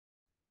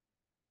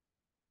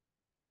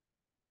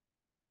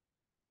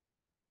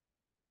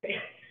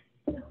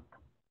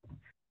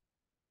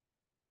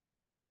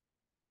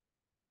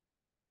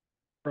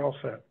We're all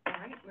set. All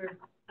right, we're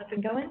up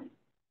and going.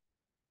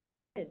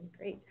 Good,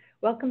 great.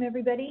 Welcome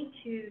everybody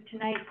to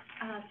tonight's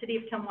City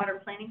of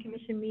Tumwater Planning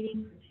Commission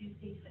meeting for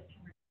Tuesday,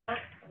 September 12th,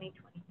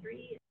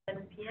 2023 at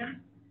 7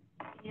 p.m.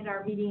 And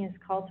our meeting is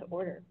called to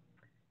order.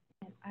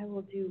 And I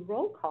will do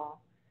roll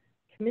call.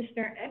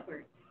 Commissioner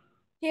Edwards.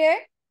 Here.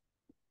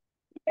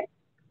 Here.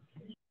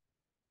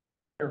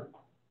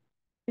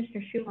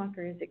 Commissioner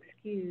Schumacher is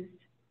excused.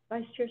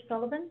 Vice Chair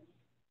Sullivan?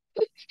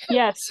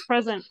 Yes,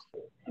 present.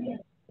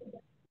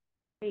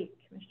 Great.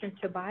 Commissioner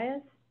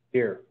Tobias?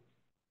 Here.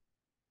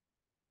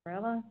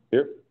 Varela?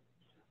 Here.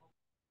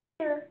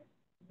 Here.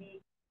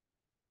 We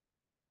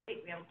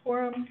have a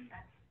quorum.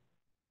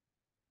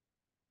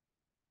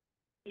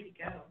 Ready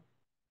to go.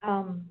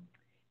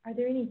 Are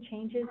there any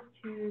changes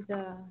to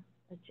the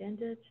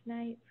agenda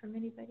tonight from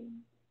anybody?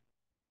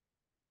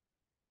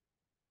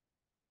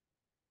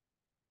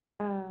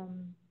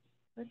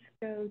 Let's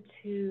go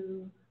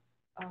to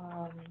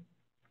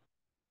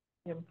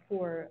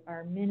for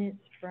our minutes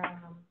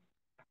from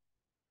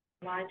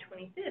July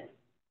 25th.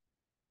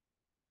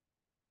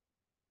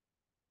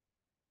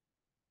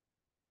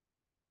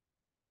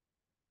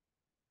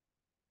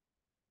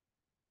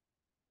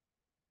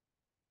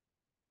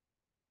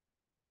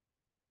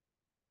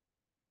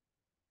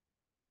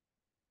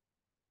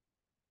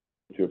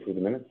 To approve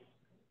the minutes?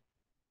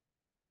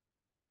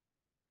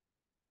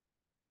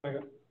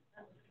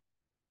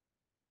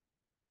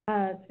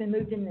 It's been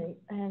moved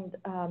and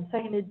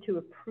seconded to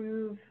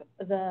approve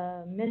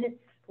the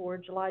minutes for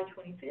July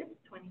 25th,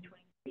 2023.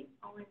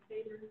 All in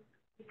favor?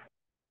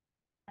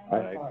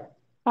 Aye.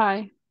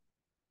 Aye.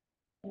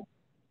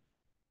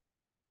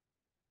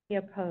 Any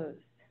opposed?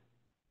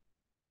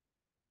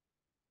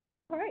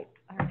 All right,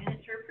 our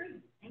minutes are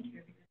approved. Thank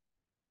you, everybody.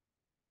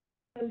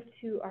 Go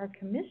to our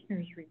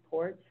commissioners'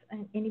 reports.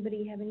 And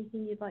anybody have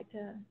anything you'd like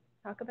to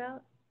talk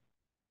about?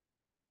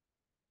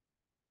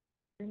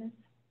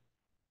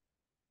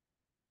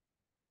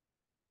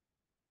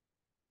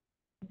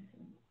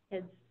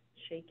 Heads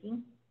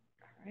shaking.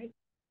 All right.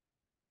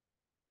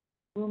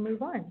 We'll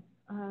move on.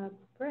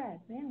 Brad,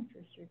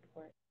 manager's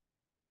report.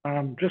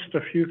 Just a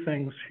few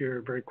things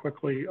here very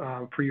quickly.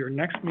 For your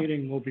next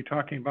meeting, we'll be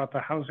talking about the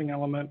housing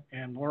element,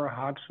 and Laura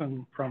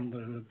Hodson from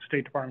the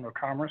State Department of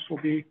Commerce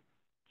will be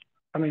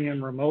coming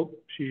in remote.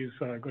 She's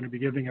going to be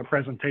giving a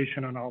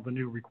presentation on all the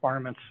new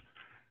requirements.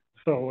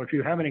 So if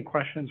you have any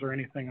questions or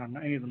anything on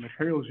any of the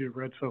materials you've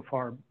read so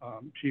far,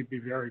 she'd be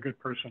a very good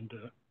person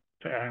to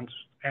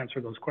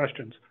answer those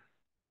questions.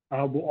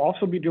 We'll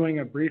also be doing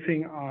a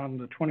briefing on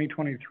the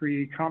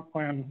 2023 comp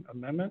plan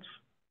amendments.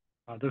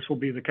 This will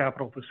be the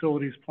capital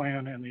facilities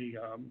plan and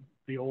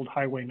the old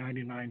Highway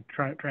 99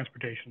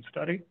 transportation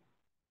study.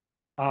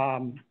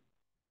 Some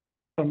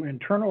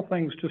internal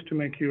things just to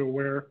make you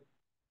aware.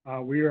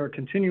 We are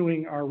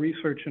continuing our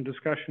research and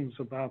discussions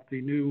about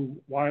the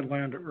new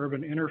wildland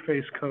urban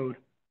interface code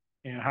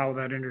and how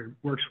that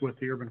works with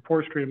the urban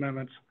forestry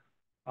amendments.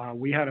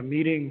 We had a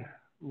meeting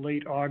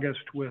late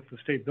August with the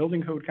State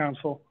Building Code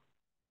Council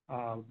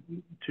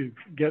to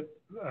get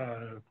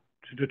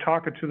to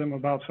talk to them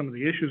about some of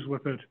the issues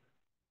with it.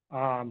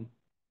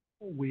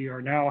 We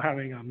are now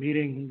having a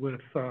meeting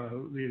with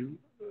the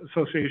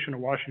Association of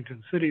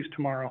Washington Cities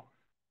tomorrow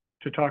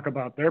to talk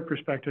about their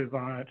perspective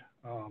on it.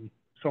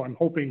 So I'm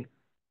hoping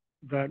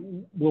that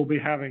we'll be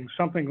having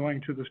something going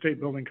to the State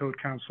Building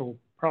Code Council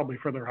probably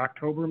for their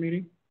October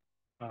meeting,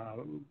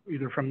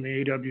 either from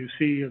the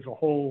AWC as a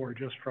whole or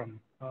just from,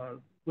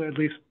 at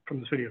least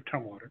from the City of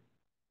Tumwater.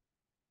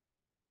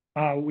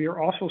 We are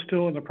also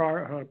still in the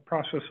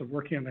process of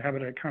working on the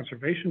Habitat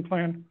Conservation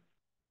Plan.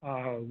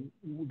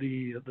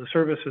 The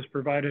service has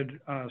provided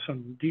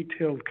some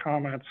detailed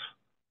comments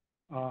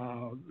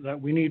that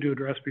we need to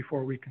address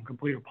before we can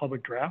complete a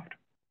public draft.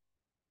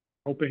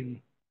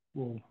 Hoping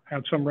we'll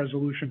have some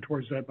resolution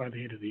towards that by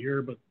the end of the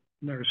year, but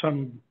there are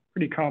some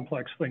pretty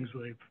complex things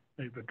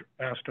they've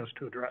asked us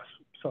to address.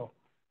 So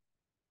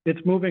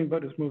it's moving,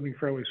 but it's moving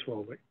fairly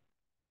slowly.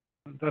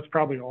 That's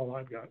probably all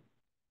I've got.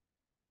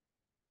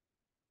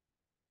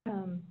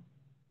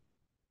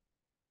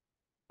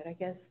 I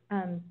guess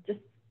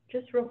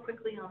just real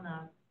quickly on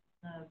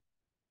the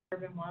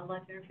urban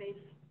wildlife interface.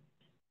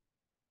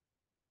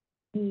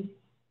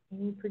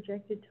 Any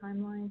projected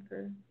timeline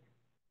for?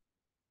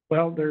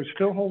 Well, they're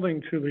still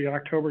holding to the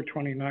October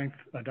 29th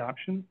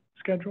adoption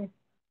schedule.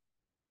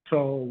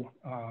 So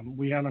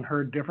we haven't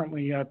heard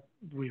differently yet.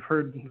 We've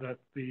heard that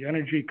the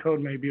energy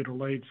code may be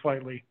delayed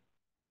slightly,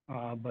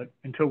 but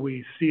until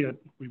we see it,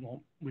 we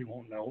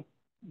won't know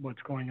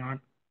what's going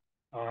on.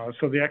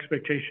 So the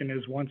expectation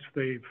is once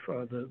they've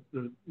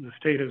the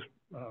state has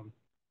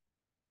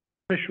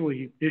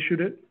officially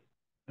issued it,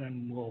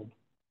 then we'll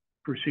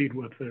proceed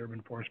with the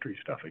urban forestry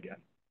stuff again.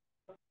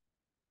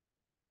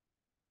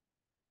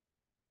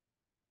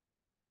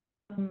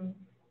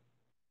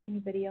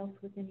 Anybody else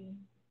with any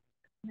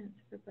comments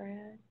for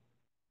Brad?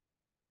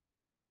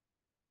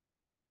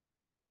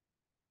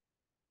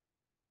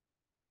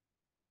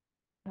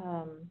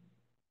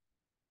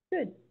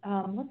 Good.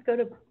 Let's go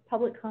to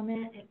public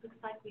comment. It looks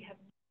like we have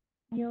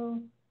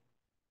Neil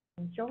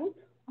and Jolt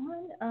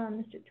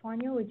on. Mr.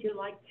 Tuano, would you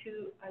like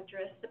to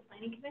address the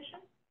Planning Commission?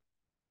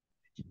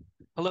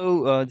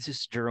 Hello, this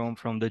is Jerome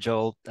from the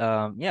Jolt.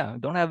 Yeah,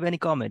 don't have any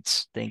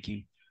comments. Thank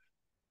you.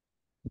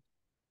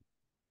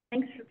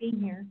 Thanks for being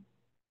here.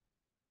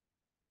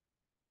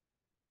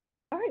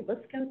 All right,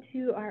 let's go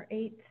to our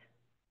 8th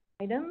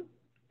item,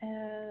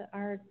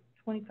 our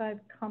 25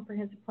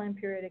 Comprehensive Plan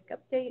Periodic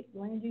Update,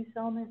 Land Use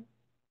Element.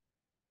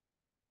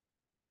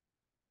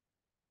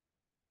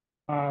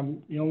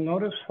 You'll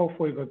notice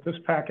hopefully that this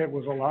packet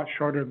was a lot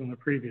shorter than the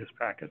previous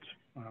packets.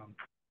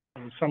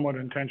 It was somewhat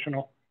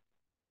intentional.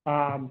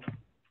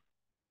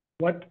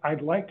 What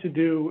I'd like to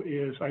do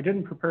is, I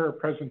didn't prepare a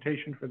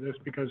presentation for this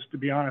because, to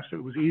be honest,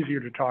 it was easier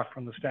to talk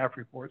from the staff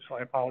report, so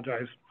I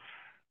apologize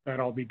that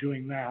I'll be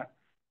doing that.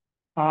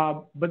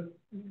 But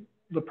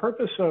the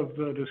purpose of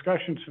the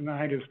discussion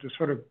tonight is to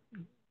sort of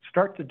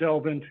start to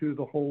delve into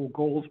the whole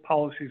goals,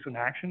 policies, and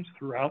actions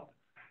throughout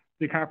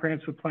the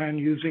comprehensive plan,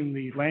 using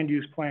the land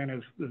use plan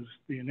as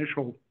the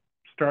initial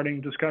starting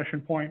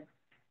discussion point.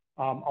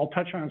 I'll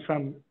touch on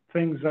some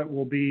things that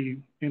will be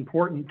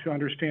important to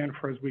understand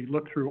for as we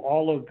look through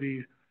all of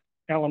the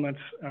elements,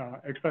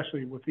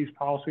 especially with these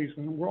policies.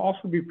 And we'll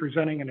also be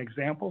presenting an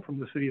example from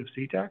the city of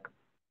SeaTac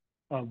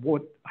of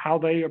how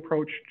they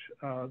approached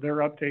their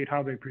update,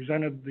 how they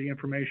presented the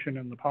information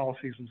and the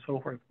policies and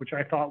so forth, which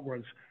I thought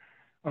was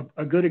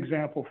a good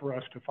example for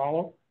us to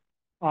follow.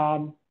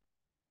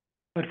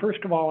 But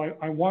first of all,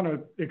 I want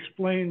to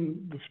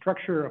explain the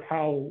structure of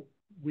how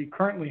we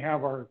currently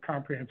have our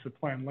comprehensive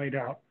plan laid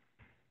out.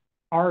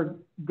 Our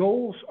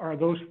goals are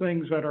those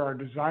things that are our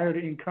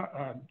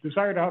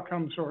desired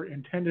outcomes or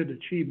intended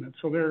achievements.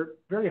 So they're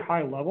very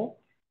high level.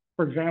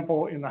 For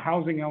example, in the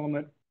housing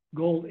element,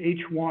 goal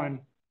H1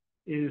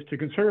 is to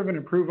conserve and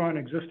improve on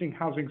existing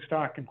housing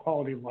stock and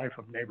quality of life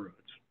of neighborhoods.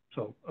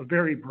 So a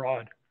very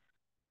broad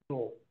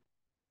goal.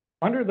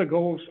 Under the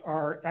goals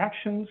are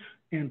actions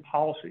and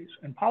policies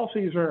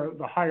are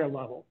the higher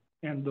level.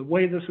 And the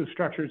way this is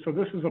structured, so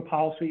this is a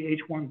policy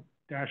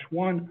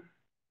H1-1.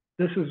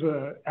 This is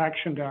an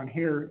action down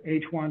here,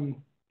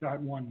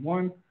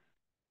 H1.11.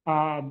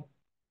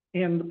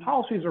 And the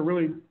policies are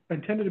really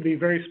intended to be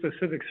very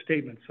specific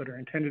statements that are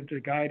intended to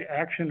guide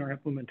action or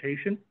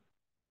implementation.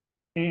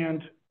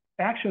 And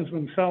actions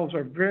themselves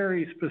are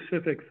very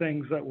specific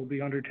things that will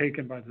be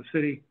undertaken by the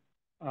city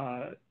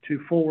to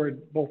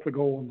forward both the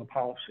goal and the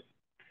policy.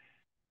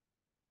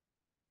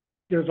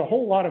 There's a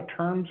whole lot of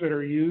terms that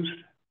are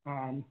used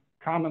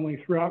commonly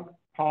throughout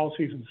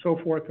policies and so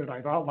forth that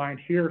I've outlined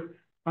here.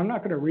 I'm not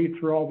going to read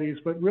through all these,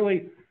 but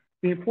really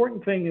the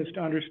important thing is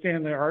to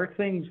understand there are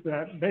things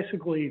that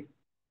basically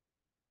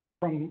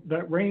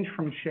that range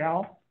from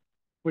shall,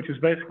 which is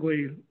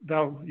basically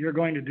you're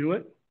going to do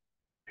it,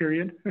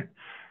 period,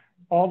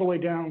 all the way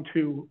down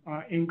to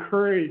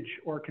encourage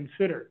or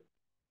consider,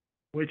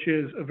 which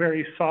is a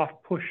very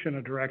soft push in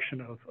a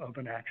direction of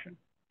an action.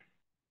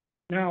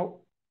 Now,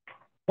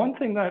 one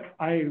thing that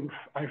I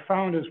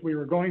found as we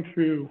were going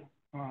through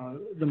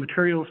the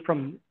materials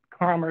from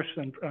Commerce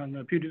and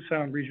the Puget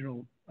Sound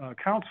Regional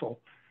Council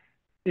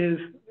is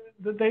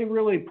that they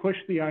really push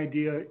the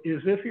idea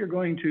is if you're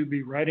going to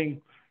be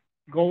writing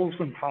goals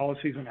and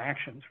policies and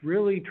actions,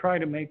 really try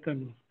to make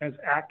them as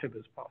active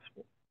as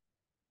possible.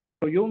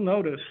 So you'll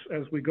notice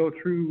as we go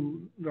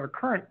through our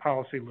current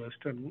policy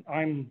list, and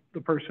I'm the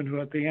person who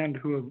at the end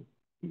who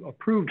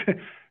approved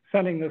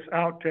sending this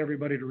out to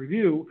everybody to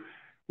review,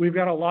 we've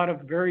got a lot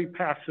of very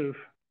passive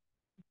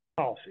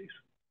policies.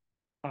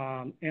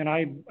 And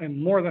I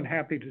am more than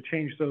happy to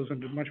change those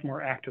into much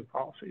more active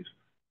policies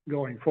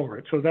going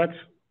forward. So that's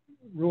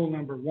rule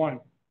number 1.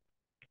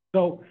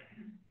 So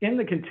in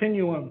the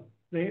continuum,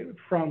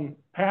 from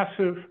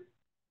passive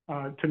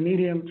to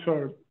medium,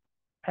 so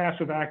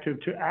passive active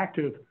to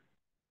active,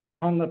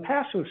 on the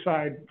passive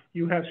side,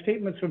 you have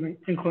statements of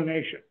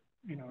inclination.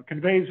 You know,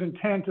 conveys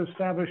intent,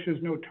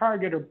 establishes no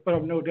target, but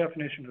of no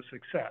definition of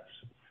success.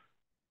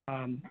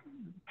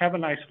 Have a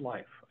nice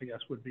life, I guess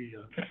would be.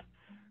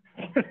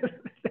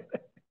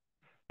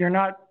 You're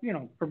not,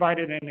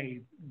 provided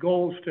any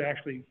goals to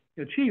actually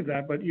achieve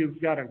that, but you've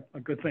got a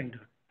good thing to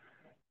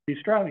be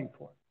striving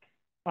for.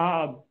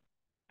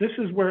 This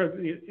is where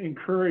the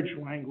encourage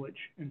language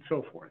and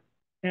so forth,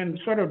 and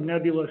sort of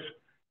nebulous,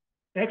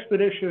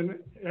 expeditious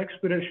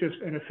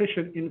and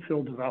efficient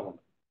infill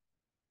development.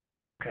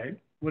 Okay,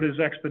 what does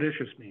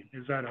expeditious mean?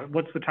 Is that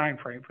what's the time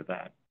frame for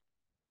that?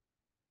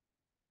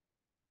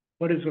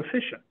 What is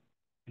efficient?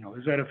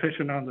 Is that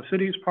efficient on the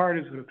city's part?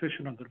 Is it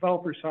efficient on the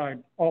developer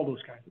side? All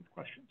those kinds of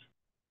questions.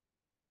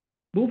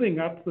 Moving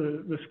up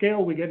the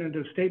scale, we get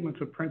into statements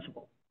of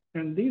principle.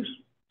 And these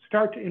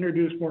start to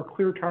introduce more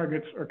clear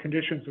targets or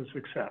conditions of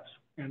success.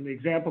 And the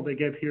example they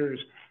give here is,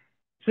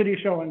 city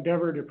shall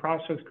endeavor to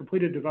process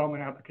completed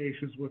development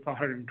applications with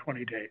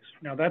 120 days.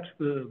 Now that's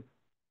the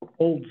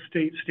old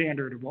state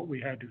standard of what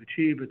we had to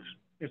achieve.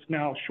 It's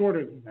now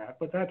shorter than that,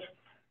 but that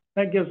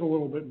gives a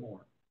little bit more.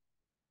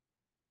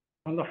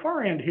 On the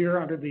far end here,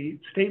 under the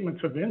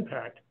statements of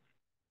impact,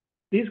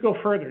 these go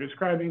further,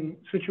 describing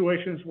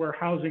situations where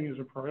housing is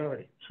a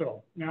priority.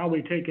 So now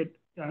we take it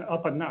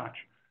up a notch.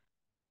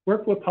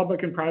 Work with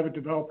public and private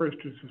developers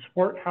to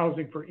support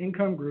housing for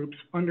income groups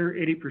under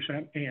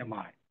 80%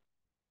 AMI.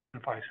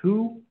 Identifies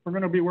who we're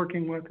going to be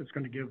working with. It's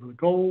going to give the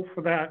goal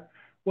for that.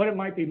 What it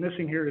might be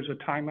missing here is a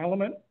time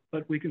element,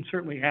 but we can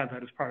certainly add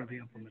that as part of the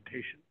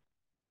implementation.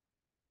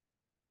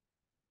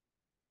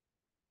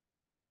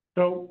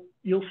 So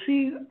you'll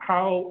see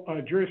how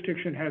a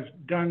jurisdiction has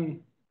done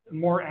a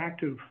more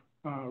active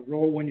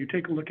role when you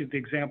take a look at the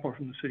example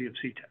from the city of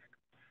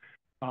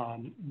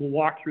SeaTac. We'll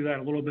walk through that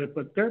a little bit,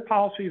 but their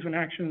policies and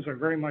actions are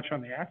very much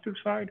on the active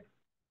side,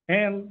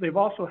 and they've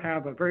also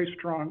have a very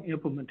strong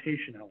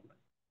implementation element.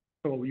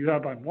 So you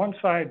have on one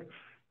side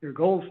your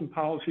goals and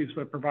policies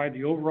that provide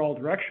the overall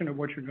direction of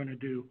what you're going to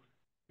do,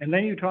 and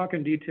then you talk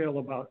in detail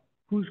about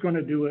who's going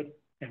to do it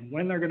and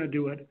when they're going to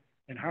do it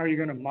and how you're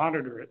going to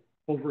monitor it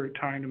over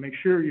time to make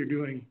sure you're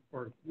doing,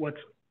 or what's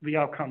the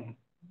outcome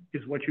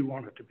is what you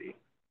want it to be.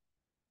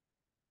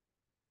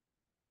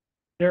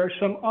 There are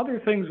some other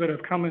things that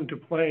have come into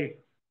play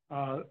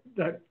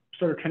that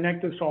sort of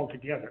connect this all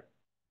together,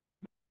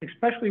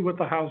 especially with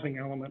the housing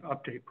element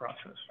update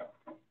process.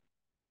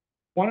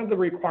 One of the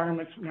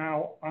requirements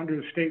now under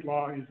the state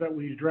law is that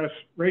we address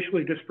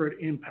racially disparate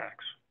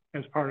impacts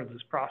as part of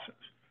this process.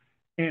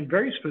 And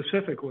very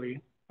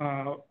specifically,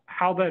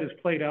 how that is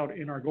played out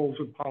in our goals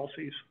and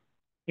policies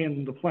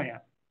in the plan.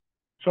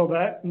 So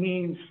that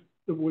means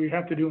that we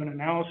have to do an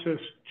analysis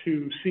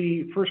to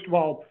see, first of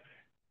all,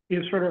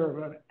 is sort of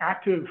an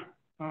active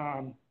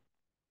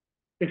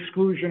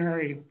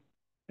exclusionary,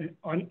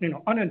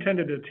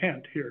 unintended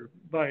intent here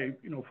by,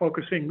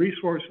 focusing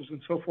resources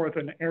and so forth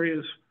in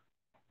areas,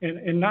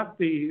 and not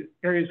the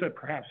areas that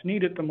perhaps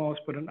need it the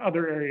most, but in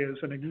other areas,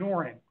 and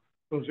ignoring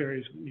those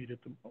areas that need it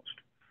the most.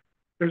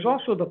 There's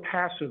also the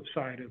passive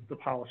side of the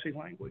policy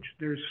language.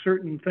 There's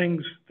certain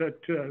things that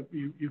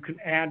you can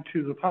add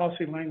to the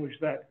policy language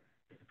that,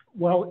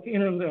 well,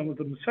 in and of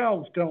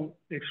themselves don't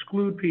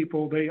exclude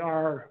people. They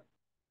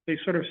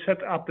sort of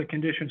set up the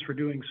conditions for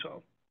doing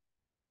so.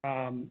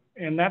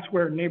 And that's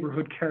where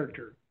neighborhood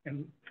character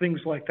and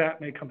things like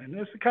that may come in.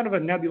 It's kind of a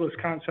nebulous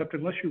concept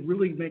unless you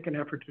really make an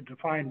effort to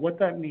define what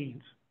that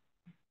means.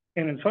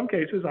 And in some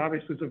cases,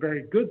 obviously, it's a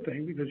very good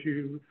thing because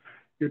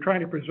you're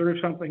trying to preserve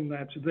something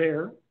that's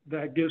there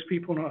that gives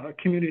people a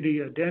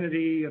community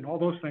identity and all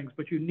those things,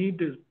 but you need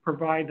to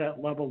provide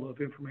that level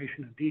of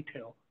information and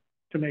detail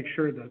to make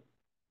sure that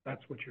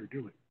that's what you're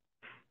doing.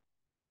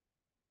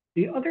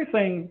 The other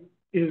thing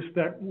is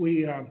that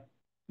we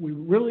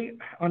really,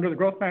 under the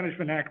Growth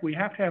Management Act, we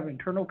have to have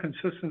internal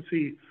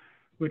consistency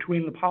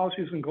between the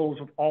policies and goals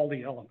of all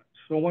the elements.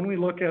 So when we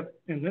look at,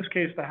 in this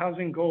case, the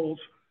housing goals,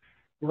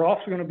 we're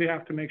also going to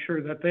have to make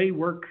sure that they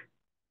work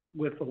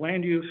with the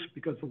land use,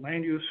 because the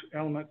land use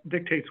element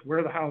dictates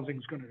where the housing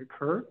is going to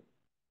occur.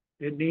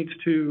 It needs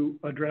to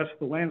address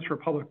the lands for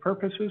public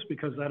purposes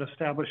because that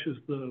establishes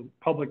the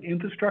public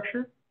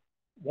infrastructure,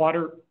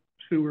 water,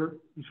 sewer,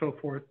 and so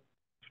forth,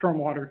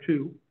 stormwater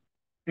too,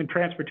 and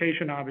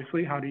transportation,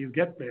 obviously, how do you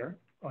get there,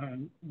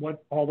 and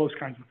all those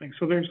kinds of things.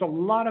 So there's a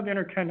lot of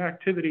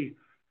interconnectivity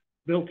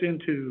built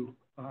into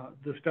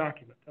this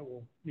document that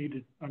we'll need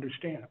to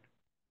understand.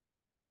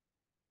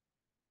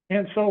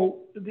 And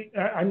so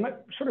I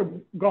sort of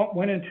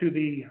went into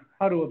the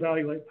how to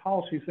evaluate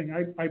policies thing.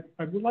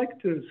 I would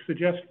like to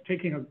suggest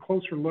taking a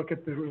closer look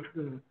at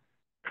the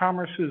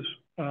Commerce's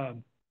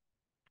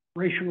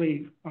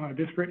racially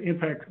disparate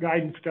impact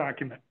guidance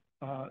document,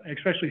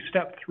 especially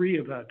step 3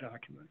 of that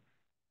document,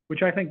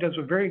 which I think does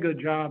a very good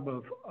job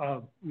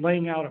of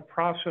laying out a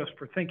process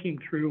for thinking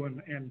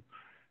through and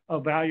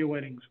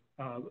evaluating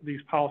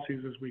these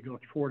policies as we go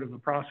forward in the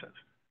process.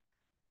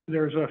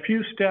 There's a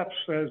few steps,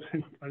 there's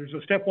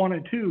a step 1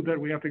 and 2 that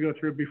we have to go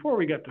through before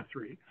we get to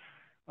 3.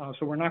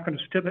 So we're not going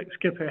to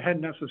skip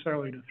ahead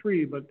necessarily to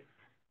 3, but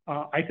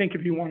I think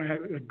if you want to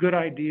have a good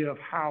idea of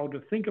how to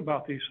think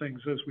about these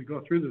things as we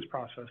go through this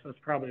process, that's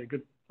probably a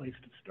good place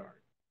to start.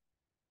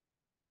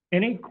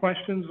 Any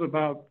questions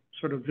about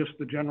sort of just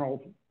the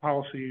general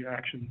policy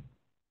action?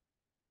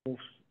 I'm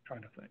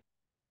trying to think.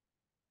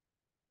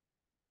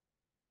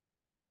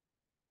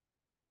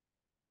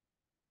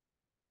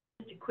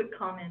 Just a quick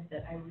comment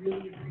that I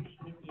really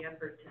appreciate the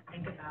effort to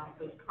think about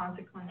those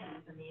consequences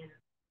and the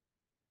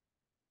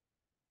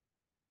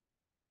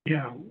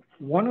Yeah,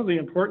 one of the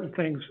important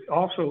things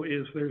also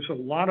is there's a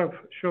lot of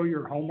show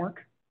your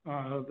homework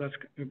that's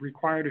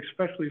required,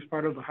 especially as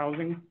part of the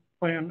housing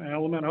plan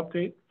element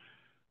update.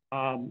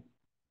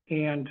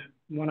 And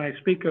when I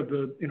speak of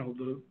the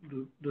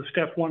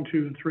step 1, 2,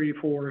 and 3,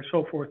 4,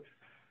 so forth,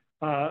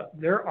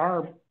 there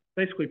are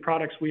basically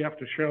products we have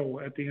to show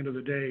at the end of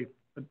the day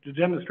to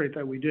demonstrate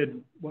that we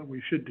did what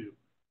we should do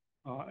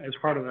as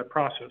part of that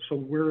process. So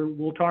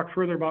we'll talk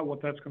further about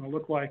what that's going to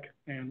look like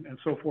and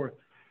so forth.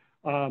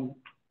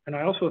 And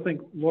I also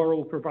think Laura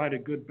will provide a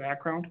good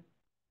background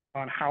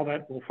on how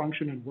that will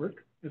function and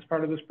work as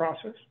part of this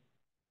process.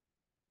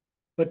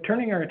 But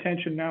turning our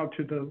attention now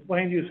to the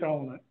land use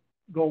element,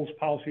 goals,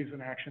 policies,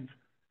 and actions,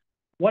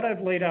 what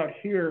I've laid out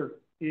here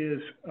is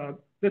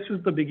this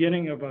is the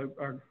beginning of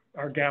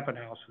our gap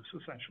analysis,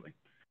 essentially.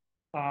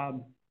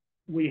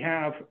 we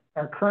have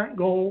our current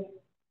goal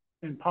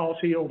and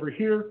policy over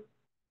here.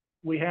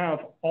 We have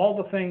all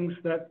the things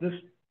that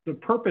the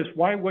purpose,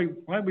 why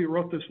we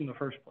wrote this in the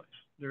first place.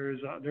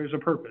 There's a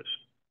purpose,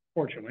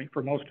 fortunately,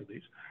 for most of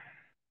these.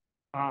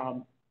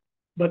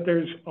 But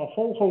there's a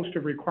whole host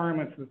of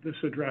requirements that this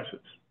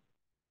addresses.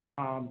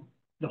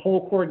 The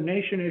whole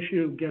coordination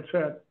issue gets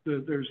at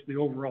there's the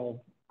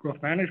overall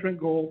growth management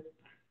goal,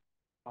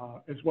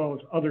 as well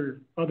as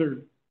other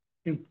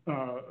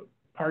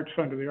parts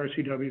under the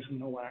RCWs and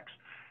the WACs.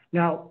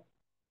 Now,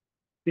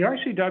 the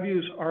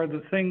RCWs are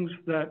the things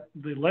that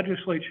the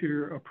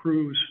legislature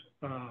approves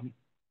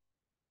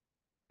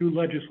through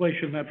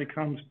legislation that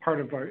becomes part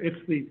of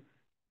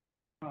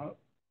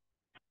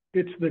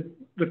it's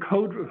the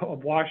code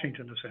of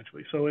Washington,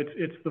 essentially. So this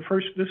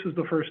is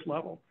the first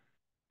level.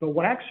 The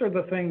WACs are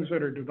the things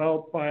that are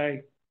developed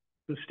by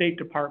the state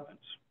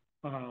departments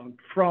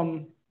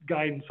from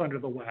guidance under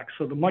the WACs.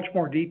 So the much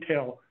more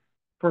detail,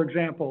 for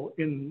example,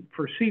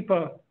 for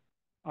SEPA,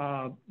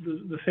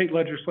 the state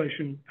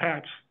legislation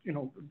passed,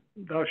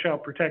 thou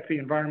shalt protect the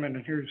environment,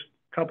 and here's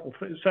a couple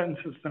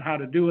sentences on how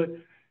to do it.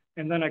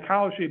 And then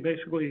ecology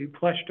basically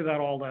fleshed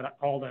all that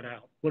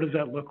out. What does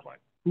that look like?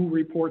 Who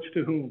reports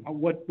to whom?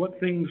 What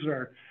things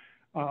are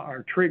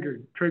trigger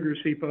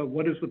SEPA?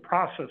 What does the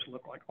process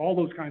look like? All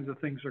those kinds of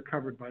things are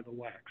covered by the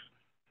WACs.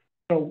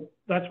 So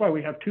that's why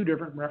we have two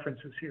different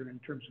references here in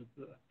terms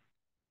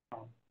of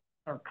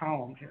our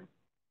column here.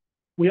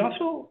 We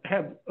also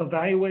have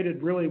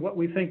evaluated really what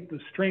we think the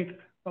strength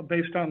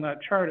based on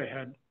that chart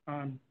ahead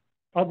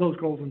of those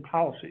goals and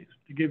policies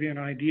to give you an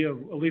idea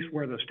of at least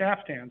where the staff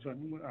stands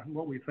on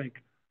what we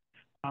think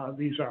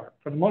these are.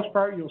 For the most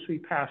part, you'll see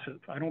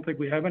passive. I don't think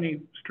we have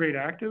any straight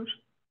actives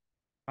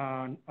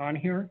on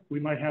here.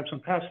 We might have some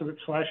passive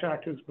 /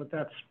 actives, but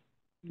that's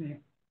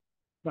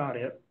about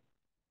it.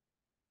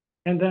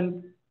 And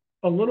then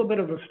a little bit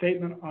of a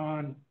statement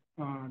on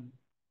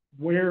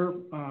where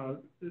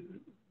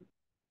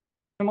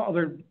some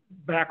other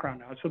background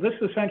now. So this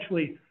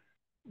essentially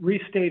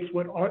restates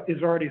what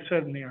is already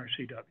said in the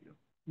RCW.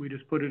 We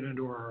just put it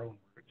into our own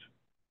words.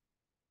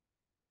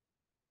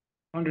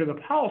 Under the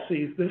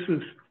policies, this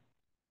is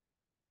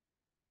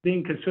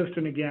being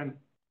consistent again,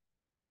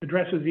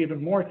 addresses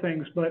even more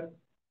things, but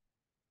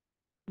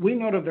we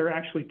noted there are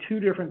actually two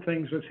different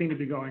things that seem to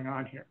be going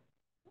on here.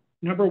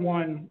 Number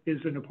one is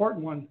an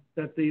important one,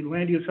 that the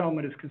land use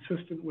element is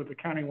consistent with the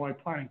countywide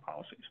planning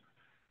policies.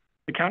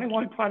 The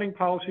countywide planning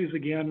policies,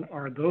 again,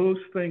 are those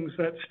things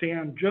that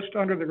stand just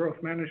under the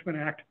Growth Management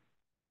Act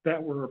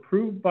that were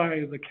approved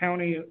by the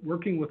county,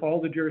 working with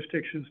all the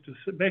jurisdictions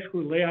to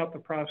basically lay out the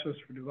process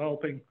for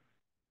developing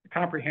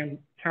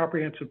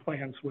comprehensive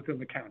plans within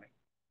the county.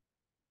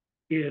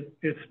 It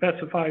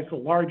specifies the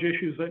large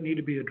issues that need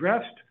to be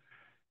addressed.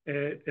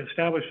 It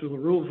establishes the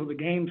rules of the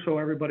game so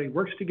everybody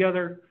works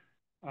together,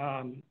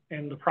 and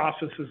the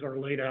processes are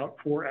laid out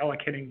for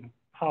allocating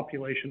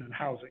population and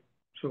housing.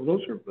 So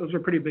those are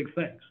pretty big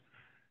things.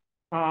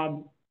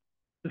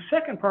 The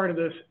second part of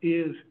this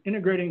is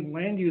integrating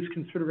land use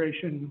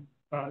consideration,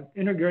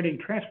 integrating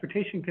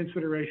transportation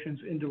considerations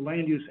into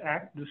land use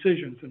act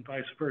decisions and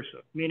vice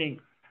versa. Meaning,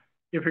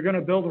 if you're going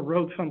to build a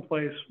road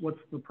someplace, what's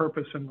the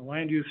purpose in the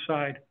land use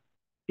side?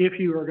 If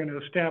you are going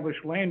to establish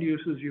land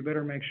uses, you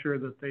better make sure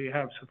that they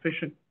have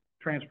sufficient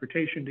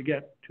transportation to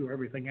get to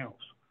everything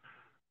else.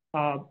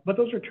 But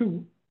those are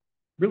two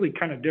really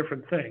kind of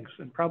different things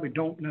and probably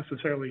don't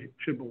necessarily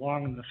should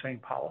belong in the same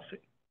policy.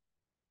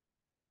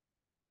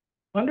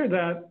 Under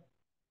that,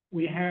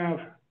 we have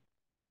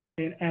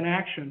an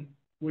action,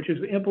 which is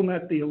to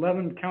implement the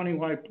 11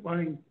 countywide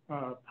planning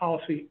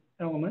policy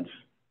elements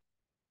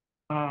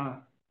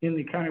in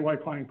the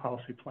countywide planning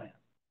policy plan.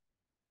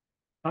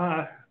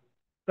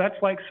 That's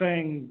like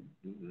saying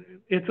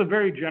it's a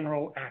very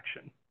general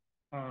action.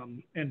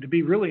 And to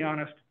be really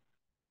honest,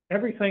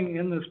 everything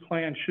in this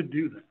plan should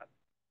do that.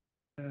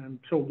 And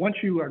so once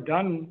you are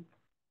done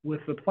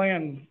with the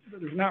plan,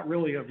 there's not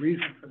really a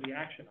reason for the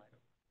action item.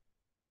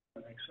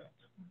 That makes sense.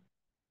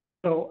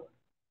 So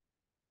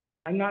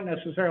I'm not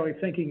necessarily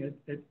thinking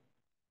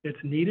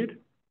it's needed.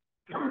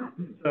 I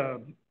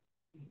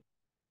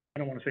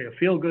don't want to say a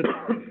feel-good,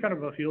 it's kind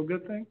of a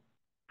feel-good thing.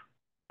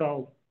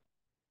 So,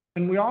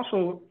 and we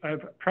also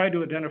have tried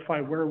to identify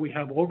where we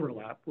have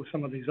overlap with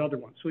some of these other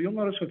ones. So you'll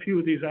notice a few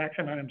of these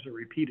action items are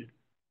repeated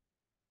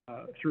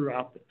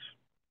throughout this.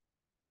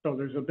 So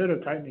there's a bit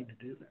of tightening to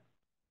do there.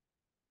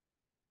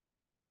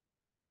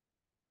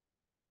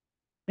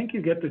 I think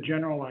you get the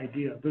general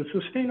idea. The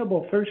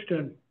Sustainable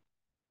Thurston,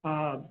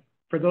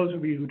 for those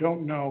of you who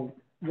don't know,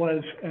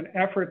 was an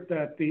effort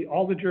that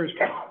all the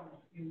jurisdictions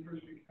in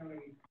University County,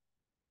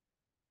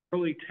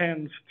 early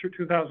 10s through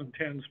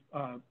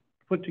 2010s,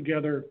 put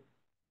together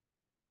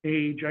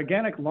a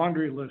gigantic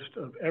laundry list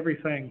of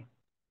everything,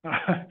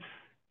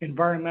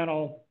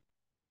 environmental,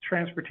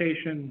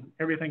 transportation,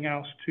 everything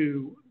else,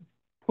 to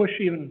push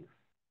even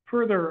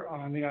further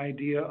on the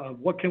idea of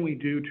what can we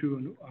do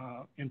to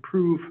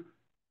improve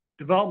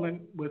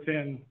development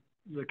within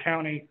the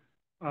county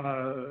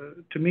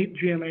to meet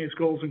GMA's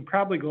goals and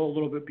probably go a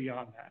little bit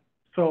beyond that.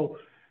 So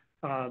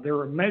There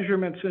were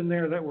measurements in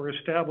there that were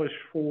established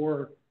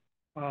for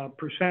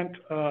percent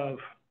of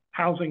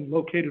housing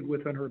located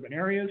within urban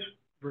areas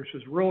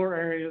versus rural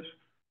areas.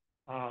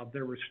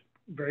 There were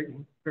very,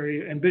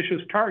 very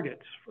ambitious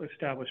targets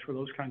established for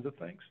those kinds of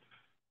things.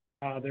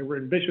 There were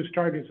ambitious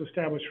targets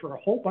established for a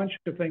whole bunch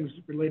of things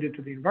related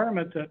to the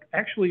environment that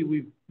actually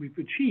we've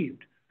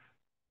achieved.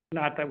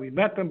 Not that we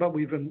met them, but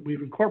we've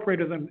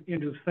incorporated them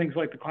into things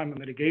like the climate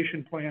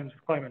mitigation plans,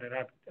 climate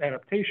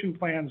adaptation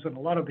plans, and a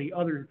lot of the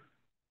other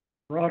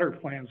broader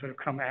plans that have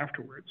come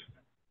afterwards.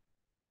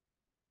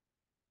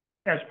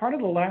 As part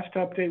of the last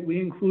update, we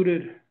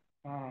included,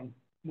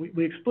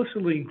 we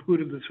explicitly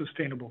included the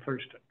sustainable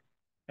Thurston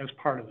as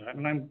part of that.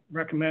 And I'm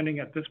recommending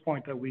at this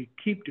point that we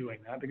keep doing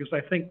that because I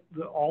think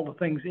all the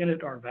things in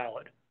it are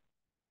valid.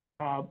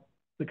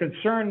 The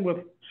concern with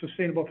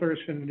sustainable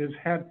Thurston is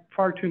had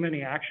far too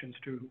many actions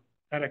to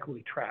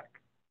adequately track.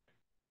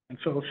 And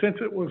so since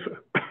it was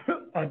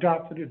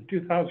adopted in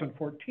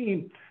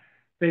 2014,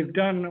 they've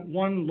done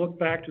one look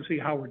back to see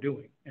how we're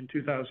doing in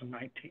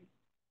 2019.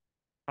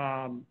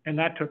 And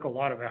that took a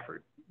lot of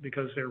effort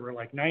because there were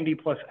like 90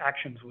 plus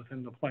actions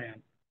within the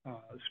plan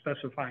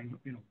specifying,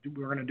 you know,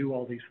 we're going to do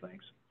all these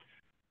things.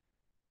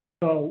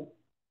 So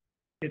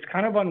it's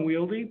kind of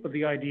unwieldy, but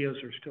the ideas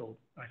are still,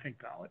 I think,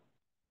 valid.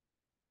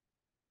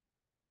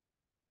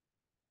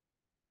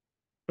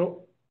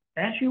 So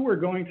as you were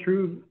going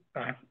through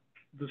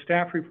the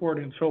staff report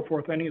and so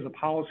forth, any of the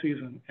policies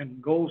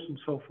and goals and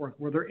so forth,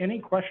 were there any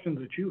questions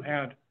that you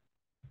had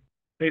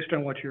based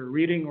on what you're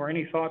reading or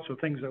any thoughts of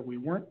things that we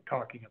weren't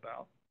talking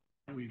about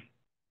that we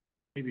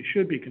maybe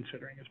should be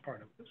considering as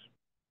part of this?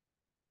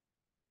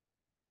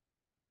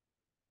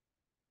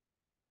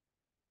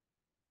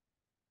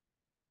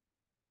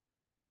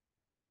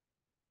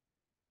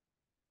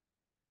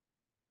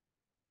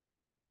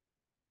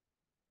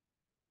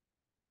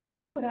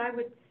 What I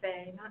would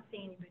say, not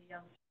seeing anybody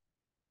else,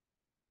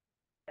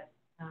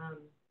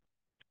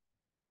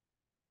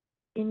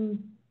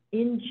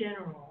 in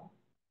general,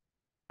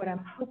 what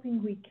I'm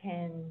hoping we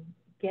can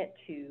get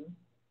to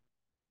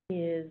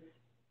is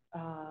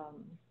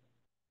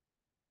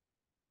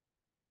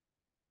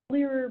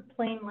clearer,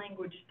 plain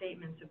language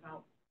statements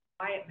about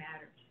why it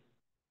matters,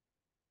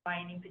 why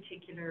any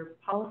particular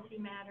policy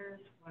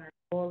matters, what our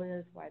goal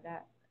is, why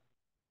that,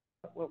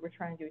 what we're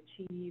trying to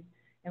achieve,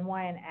 and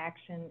why an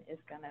action is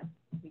gonna,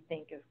 we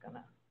think is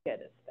gonna get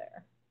us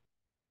there.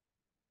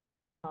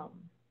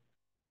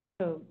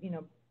 So, you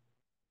know,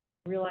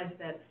 realize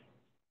that's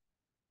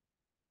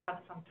tough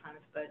sometimes,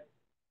 but,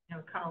 you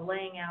know, kind of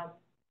laying out,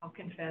 I'll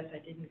confess, I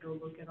didn't go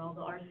look at all the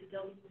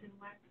RCWs in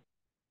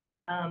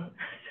WEC.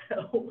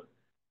 So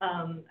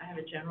I have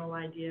a general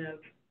idea of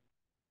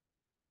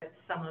what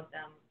some of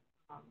them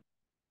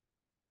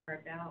are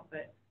about,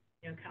 but,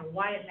 you know, kind of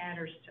why it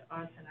matters to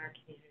us and our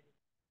community.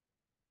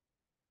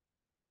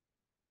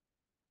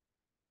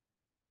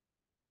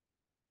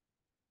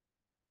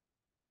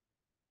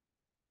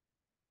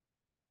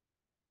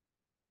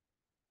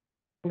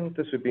 I don't know if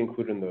this would be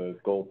included in the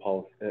goals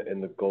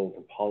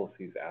and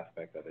policies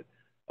aspect of it.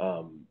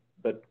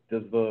 But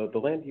does the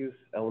land use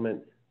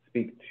element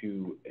speak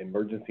to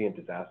emergency and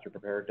disaster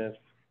preparedness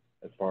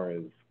as far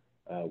as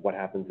what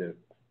happens if,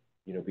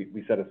 you know,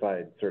 we set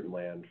aside certain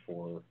land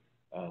for,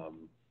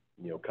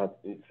 you know,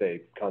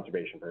 say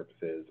conservation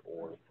purposes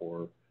or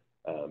for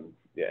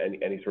yeah,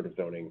 any sort of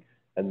zoning,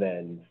 and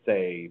then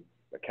say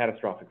a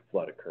catastrophic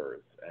flood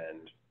occurs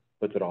and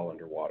puts it all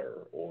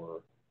underwater,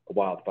 or a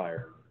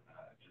wildfire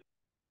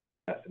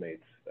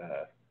estimates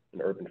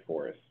an urban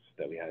forest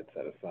that we had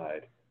set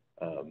aside.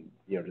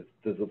 You know,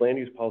 does the land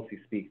use policy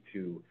speak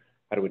to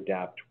how to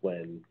adapt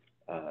when,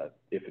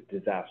 if a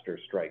disaster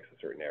strikes a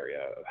certain area,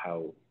 of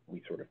how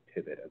we sort of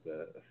pivot as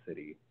a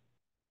city,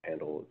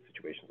 handle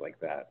situations like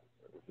that?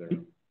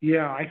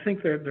 Yeah, I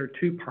think there are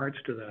two parts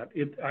to that.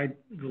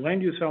 The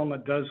land use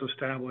element does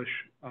establish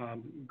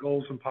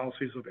goals and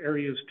policies of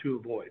areas to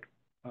avoid,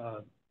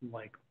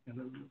 like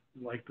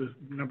the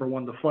number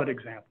one, the flood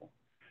example.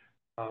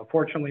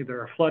 Fortunately, there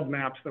are flood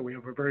maps that we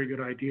have a very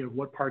good idea of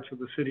what parts of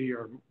the city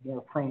are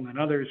more prone than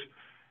others.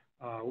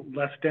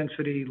 Less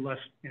density, less,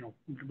 you know,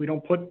 we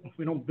don't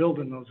build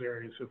in those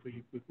areas if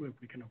we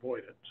can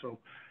avoid it. So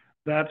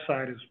that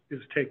side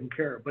is taken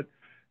care of. But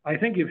I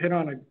think you've hit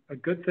on a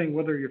good thing,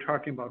 whether you're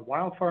talking about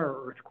wildfire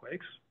or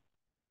earthquakes.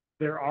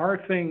 There are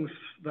things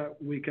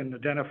that we can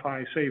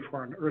identify, say,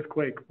 for an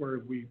earthquake, where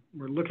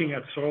we're looking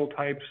at soil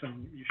types,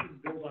 and you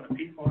shouldn't build on a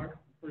peat bog,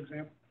 for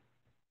example.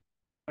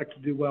 Like to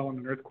do well in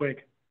an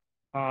earthquake,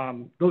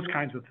 those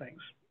kinds of things.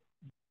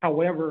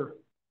 However,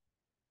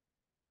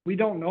 we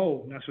don't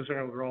know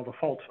necessarily where all the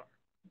faults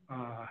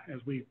are, as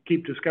we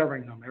keep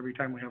discovering them every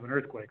time we have an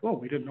earthquake. Oh,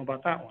 we didn't know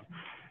about that one.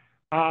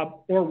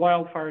 Or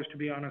wildfires, to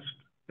be honest,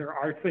 there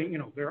are things, you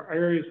know, there are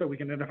areas that we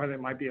can identify that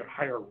might be at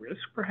higher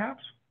risk,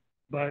 perhaps,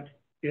 but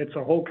it's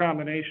a whole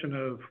combination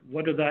of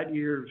what did that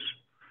year's,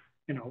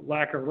 you know,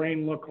 lack of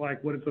rain look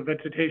like, what does the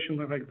vegetation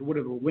look like, what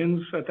are the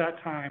winds at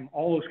that time,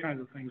 all those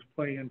kinds of things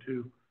play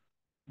into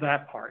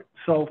that part.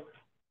 So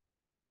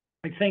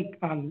I think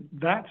on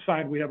that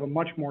side, we have a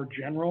much more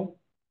general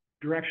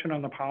direction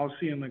on the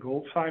policy and the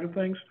goal side of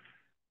things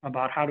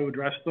about how to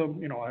address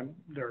them. You know,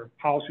 there are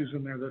policies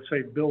in there that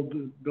say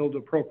build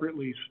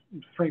appropriately,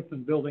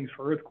 strengthen buildings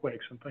for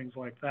earthquakes and things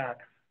like that.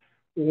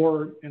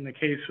 Or in the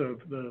case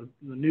of the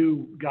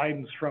new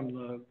guidance from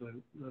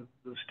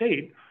the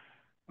state,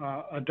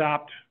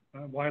 adopt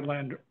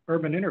wildland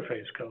urban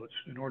interface codes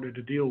in order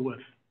to deal with,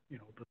 you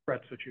know, the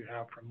threats that you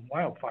have from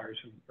wildfires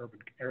in urban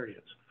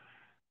areas.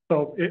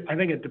 So I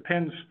think it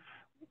depends.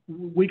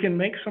 We can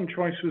make some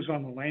choices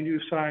on the land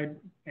use side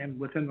and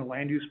within the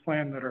land use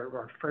plan that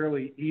are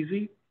fairly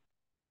easy.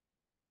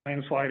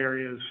 Landslide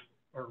areas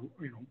or,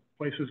 you know,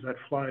 places that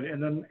flood,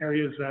 and then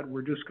areas that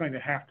we're just going to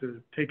have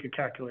to take a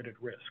calculated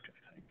risk,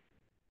 I think.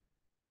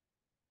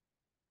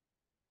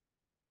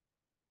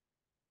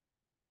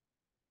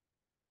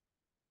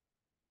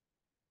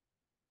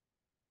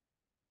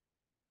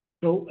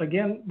 So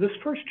again, this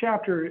first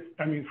chapter,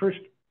 first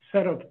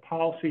set of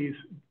policies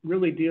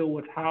really deal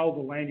with how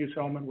the land use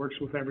element works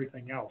with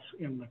everything else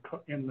in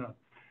the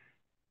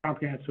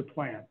comprehensive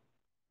plan.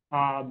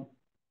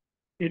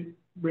 It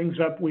brings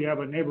up, we have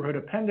a neighborhood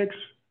appendix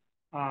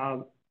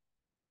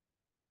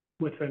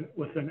with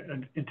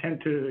an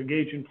intent to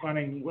engage in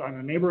planning on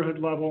a neighborhood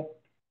level.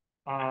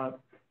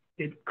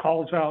 It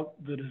calls out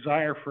the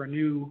desire for a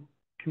new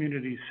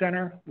community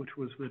center, which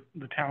was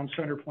the town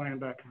center plan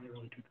back in the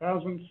early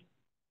 2000s.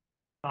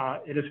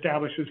 It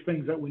establishes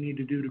things that we need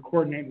to do to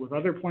coordinate with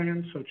other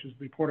plans, such as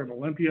the Port of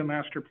Olympia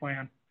master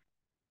plan,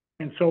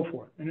 and so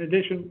forth. In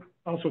addition,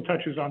 also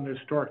touches on the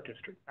historic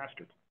district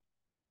master plan.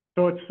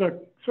 So it's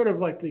sort of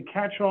like the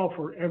catch-all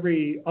for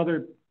every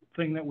other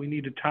thing that we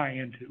need to tie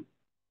into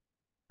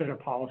set of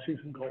policies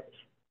and goals.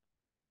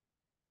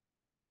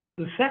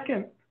 The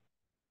second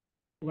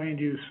land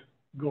use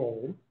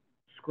goal,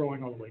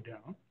 scrolling all the way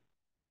down,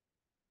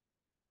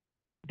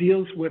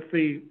 deals with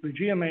the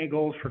GMA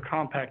goals for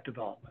compact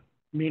development,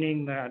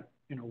 meaning that,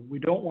 you know, we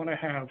don't want to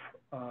have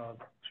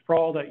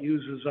sprawl that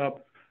uses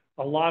up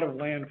a lot of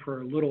land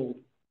for a little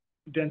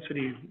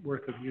density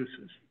worth of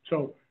uses.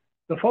 So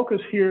the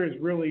focus here is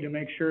really to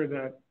make sure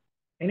that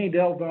any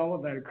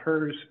development that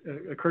occurs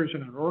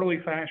in an orderly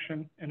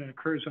fashion and it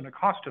occurs in a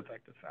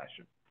cost-effective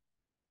fashion.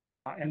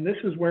 And this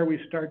is where we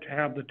start to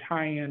have the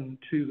tie-in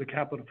to the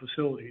capital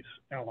facilities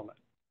element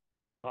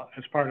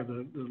as part of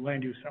the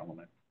land use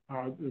element.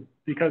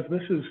 Because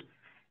this is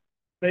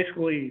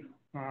basically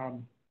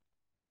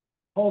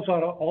calls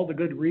out all the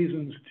good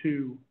reasons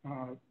to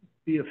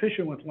be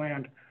efficient with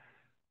land.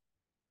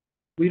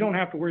 We don't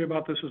have to worry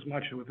about this as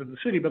much within the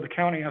city, but the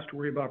county has to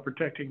worry about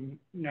protecting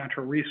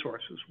natural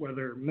resources,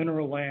 whether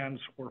mineral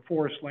lands or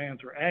forest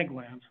lands or ag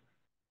lands.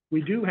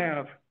 We do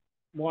have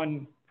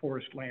one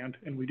forest land,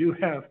 and we do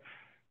have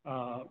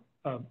a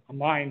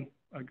mine,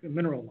 a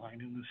mineral mine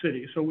in the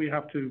city. So we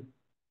have to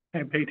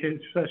pay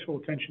special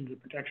attention to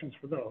protections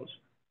for those.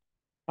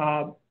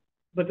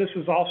 But this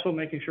is also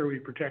making sure we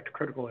protect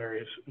critical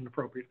areas in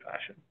appropriate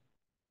fashion.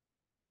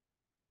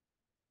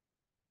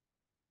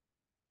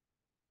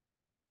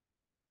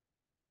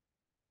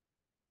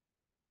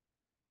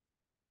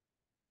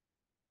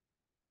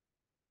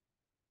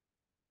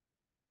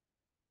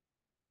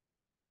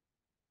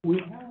 We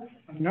have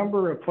a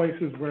number of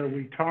places where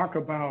we talk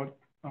about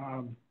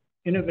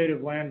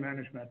innovative land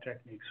management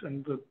techniques.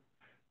 And the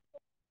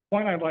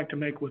point I'd like to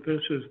make with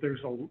this is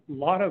there's a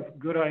lot of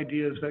good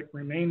ideas that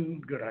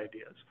remain good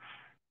ideas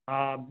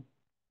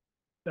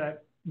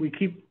that we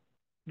keep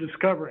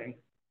discovering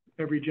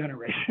every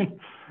generation,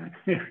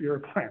 if you're a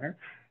planner,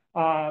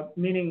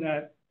 meaning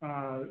that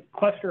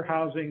cluster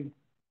housing,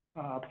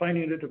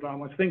 planning unit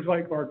developments, things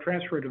like our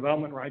transfer of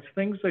development rights,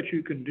 things that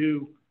you can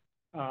do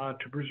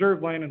to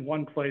preserve land in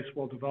one place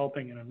while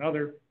developing in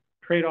another.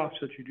 Trade-offs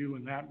that you do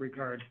in that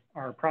regard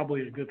are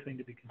probably a good thing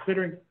to be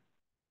considering.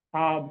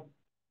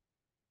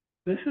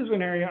 This is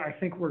an area I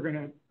think we're going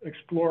to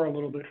explore a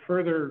little bit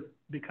further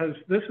because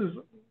this is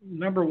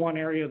number one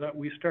area that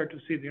we start to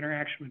see the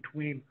interaction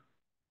between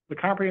the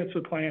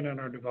comprehensive plan and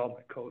our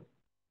development code.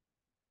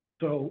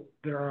 So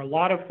there are a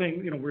lot of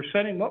things, you know,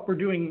 what we're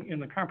doing in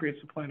the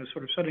comprehensive plan is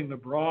sort of setting the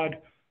broad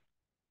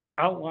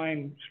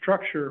outline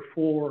structure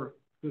for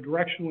the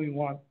direction we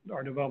want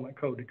our development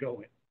code to go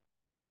in.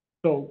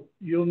 So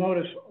you'll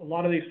notice a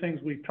lot of these things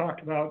we've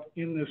talked about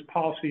in this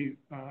policy,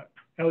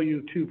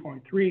 LU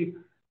 2.3,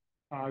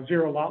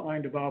 zero lot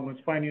line developments,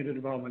 fine unit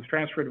developments,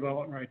 transfer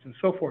development rights, and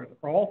so forth,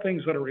 are all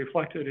things that are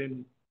reflected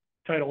in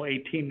Title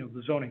 18 of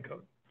the zoning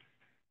code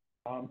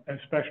as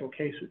special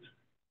cases.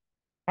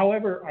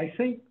 However, I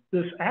think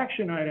this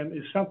action item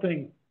is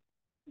something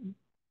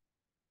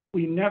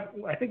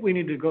I think we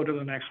need to go to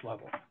the next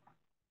level.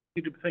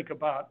 We need to think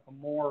about a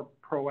more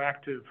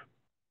proactive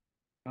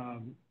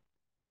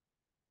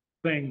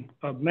thing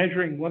of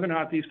measuring whether or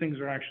not these things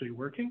are actually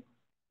working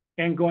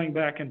and going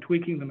back and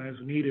tweaking them as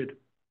needed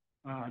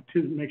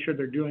to make sure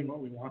they're doing what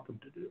we want them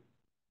to do.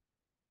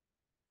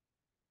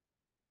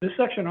 This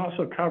section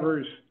also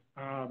covers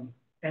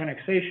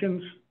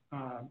annexations,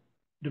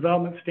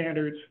 development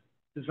standards,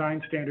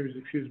 design standards,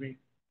 excuse me.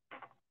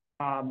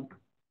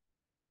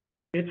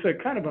 It's a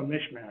kind of a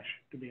mishmash,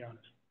 to be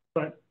honest,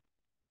 but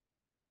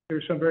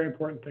there's some very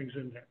important things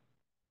in there.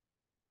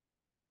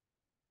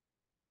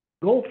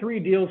 Goal 3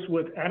 deals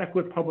with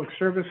adequate public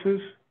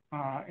services,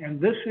 and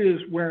this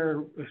is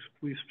where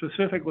we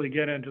specifically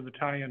get into the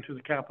tie-in to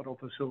the capital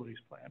facilities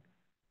plan,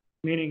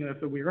 meaning that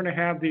if we're going to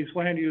have these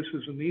land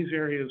uses in these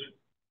areas,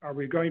 are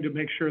we going to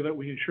make sure that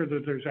we ensure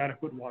that there's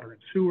adequate water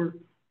and sewer?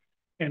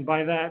 And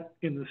by that,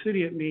 in the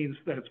city, it means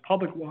that it's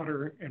public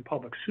water and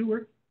public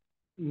sewer,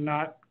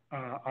 not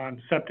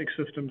on septic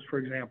systems, for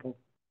example,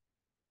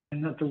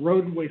 and that the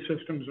roadway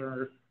systems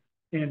are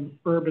in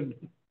urban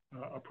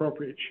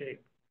appropriate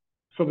shape.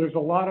 So there's a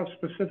lot of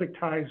specific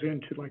ties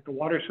into like the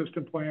water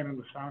system plan and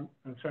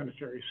the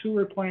sanitary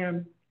sewer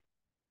plan.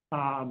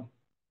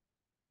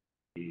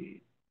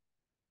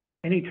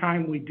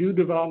 Anytime we do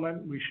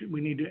development,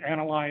 we need to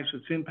analyze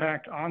its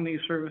impact on these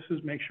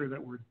services, make sure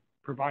that we're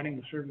providing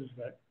the services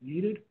that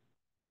needed.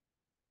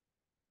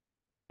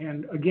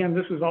 And again,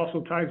 this is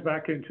also ties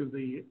back into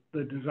the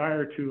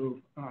desire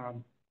to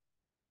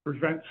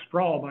prevent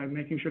sprawl by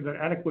making sure that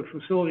adequate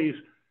facilities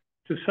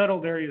to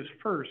settled areas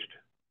first,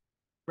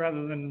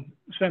 rather than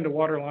send a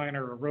water line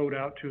or a road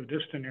out to a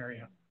distant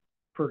area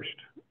first.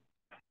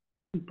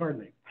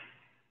 Pardon me.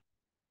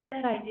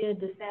 That idea,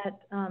 does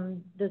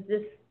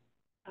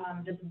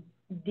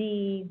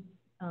the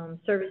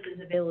services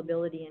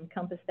availability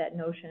encompass that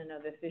notion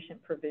of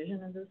efficient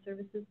provision of those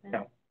services then?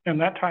 Yeah, and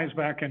that ties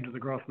back into the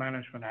Growth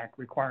Management Act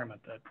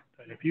requirement that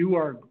if you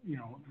are,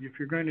 if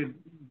you're going to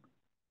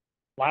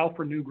allow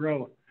for new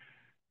growth,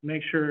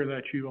 make sure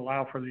that you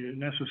allow for the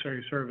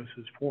necessary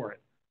services for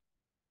it.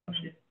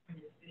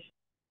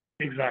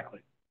 Exactly.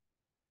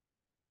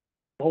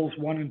 Goals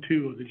 1 and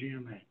 2 of the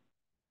GMA.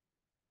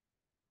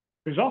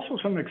 There's also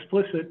some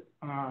explicit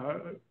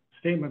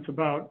statements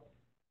about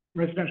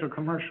residential,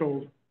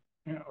 commercial,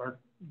 or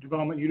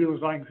development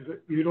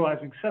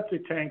utilizing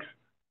septic tanks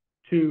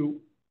to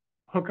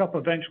hook up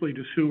eventually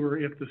to sewer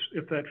if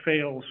that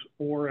fails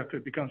or if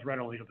it becomes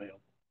readily available.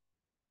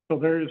 So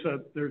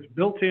there's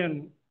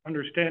built-in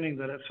understanding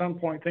that at some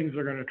point things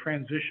are going to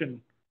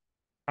transition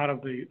out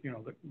of the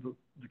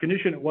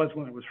condition it was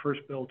when it was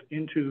first built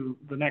into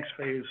the next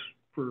phase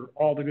for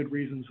all the good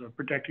reasons of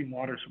protecting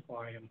water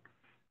supply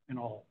and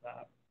all of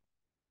that.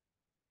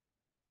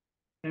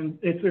 And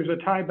there's a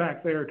tie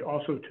back there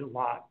also to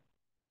lot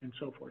and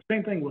so forth.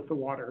 Same thing with the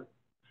water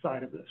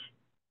side of this.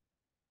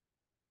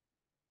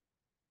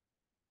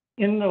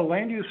 In the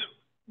land use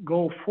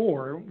goal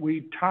 4,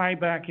 we tie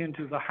back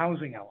into the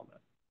housing element,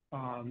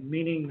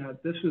 meaning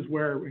that this is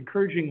where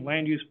encouraging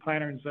land use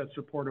patterns that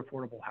support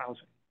affordable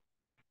housing.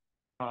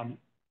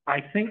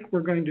 I think we're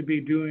going to be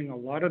doing a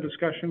lot of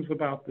discussions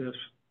about this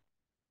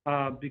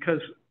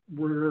because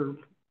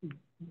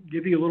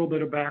give you a little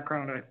bit of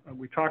background.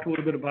 We talked a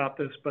little bit about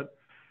this, but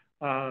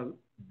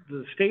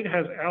the state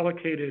has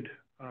allocated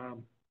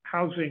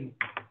housing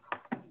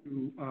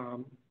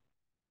to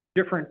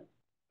different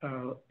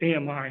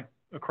AMI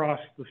across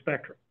the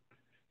spectrum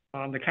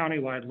on the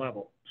countywide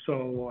level.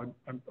 So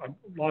I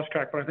lost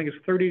track, but I think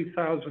it's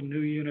 30,000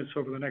 new units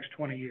over the next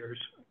 20 years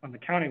on the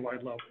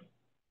countywide level.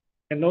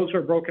 And those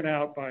are broken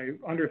out by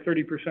under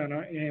 30%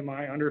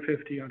 AMI, under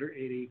 50, under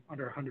 80,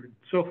 under 100, and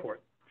so forth.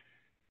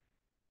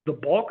 The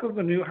bulk of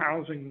the new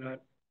housing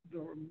that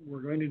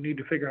we're going to need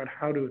to figure out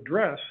how to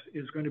address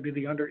is going to be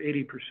the under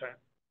 80%.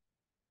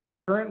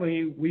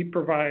 Currently, we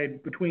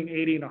provide between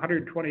 80 and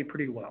 120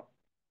 pretty well.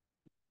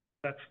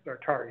 That's our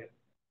target.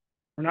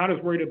 We're not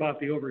as worried about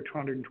the over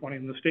 220,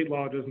 and the state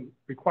law doesn't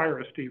require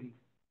us to even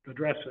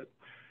address it.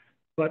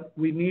 But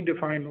we need to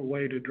find a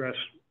way to address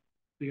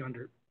the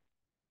under.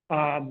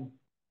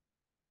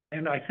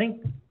 And I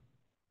think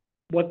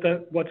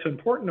what's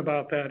important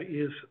about that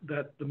is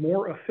that the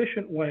more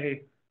efficient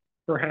way,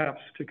 perhaps,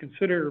 to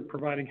consider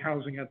providing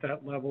housing at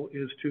that level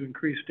is to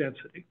increase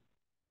density,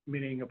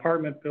 meaning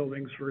apartment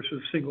buildings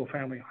versus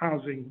single-family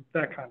housing,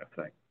 that kind of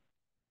thing.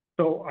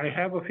 So I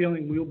have a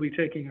feeling we'll be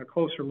taking a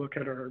closer look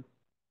at our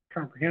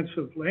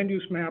comprehensive land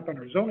use map and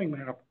our zoning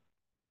map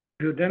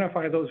to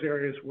identify those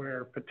areas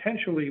where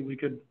potentially we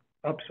could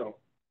upzone,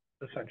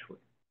 essentially,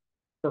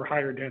 for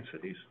higher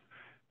densities.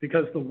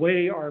 Because the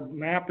way our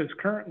map is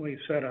currently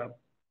set up,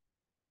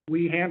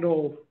 we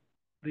handle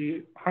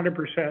the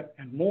 100%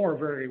 and more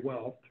very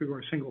well through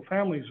our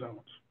single-family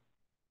zones,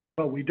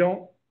 but we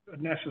don't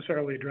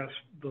necessarily address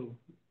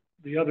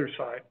the other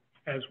side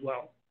as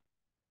well.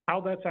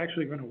 How that's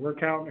actually going to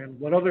work out and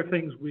what other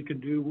things we can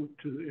do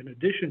in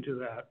addition to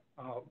that,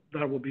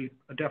 that will be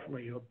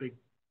definitely a big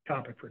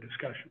topic for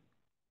discussion.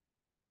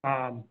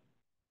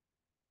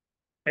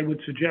 I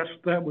would suggest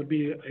that would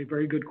be a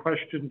very good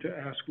question to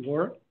ask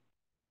Laura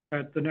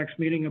at the next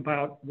meeting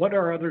about what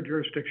are other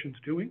jurisdictions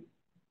doing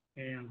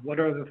and what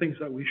are the things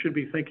that we should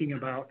be thinking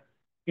about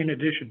in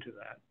addition to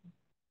that,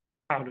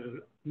 how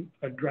to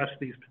address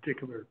these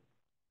particular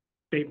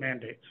state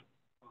mandates.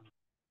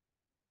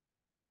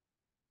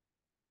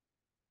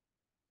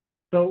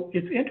 So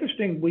it's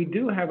interesting, we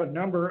do have a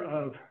number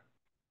of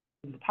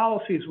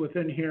policies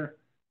within here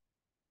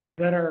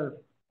that are,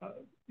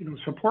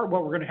 support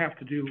what we're going to have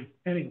to do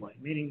anyway,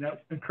 meaning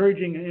that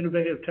encouraging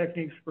innovative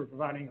techniques for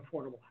providing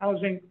affordable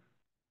housing,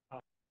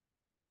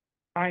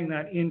 tying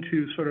that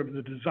into sort of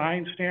the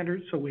design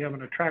standards so we have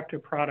an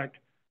attractive product.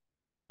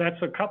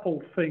 That's a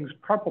couple things,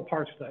 couple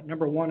parts to that.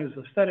 Number one is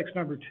aesthetics.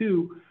 Number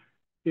two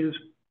is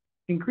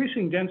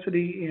increasing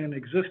density in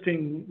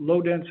existing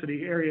low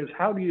density areas.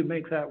 How do you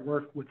make that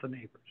work with the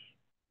neighbors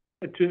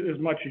as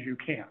much as you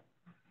can?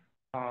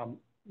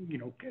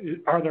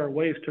 Are there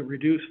ways to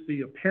reduce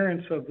the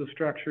appearance of the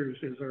structures?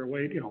 Is there a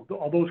way,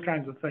 all those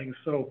kinds of things.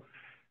 So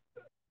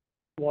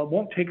while it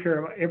won't take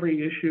care of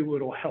every issue,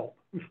 it'll help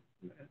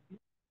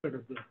sort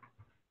of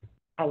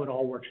how it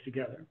all works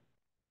together.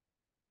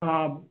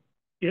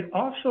 It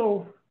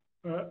also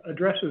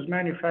addresses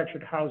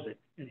manufactured housing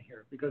in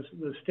here because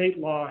the state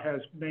law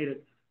has made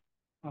it,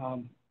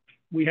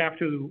 we have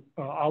to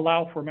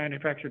allow for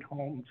manufactured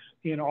homes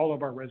in all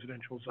of our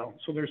residential zones.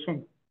 So there's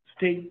some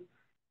state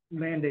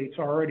mandates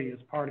already as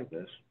part of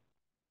this.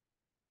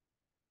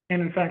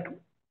 And in fact,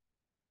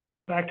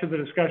 back to the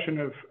discussion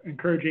of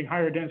encouraging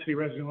higher density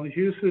residential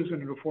uses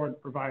and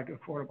provide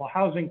affordable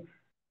housing,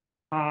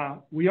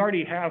 we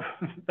already have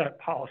that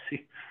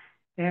policy.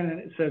 And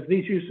it says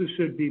these uses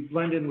should be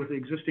blended with the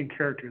existing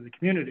character of the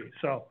community.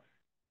 So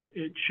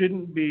it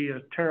shouldn't be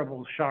a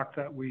terrible shock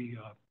that we're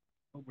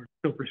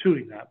still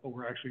pursuing that, but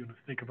we're actually going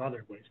to think of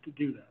other ways to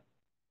do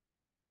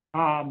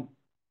that.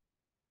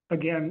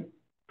 Again,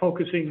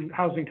 focusing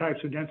housing types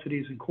and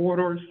densities in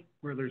corridors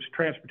where there's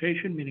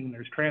transportation, meaning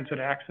there's transit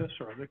access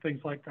or other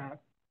things like that.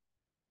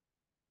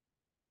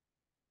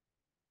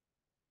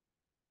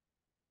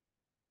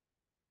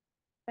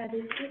 That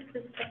is just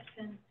the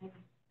section.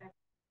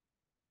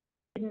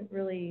 I didn't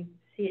really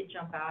see it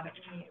jump out at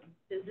me.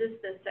 Is this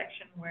the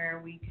section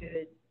where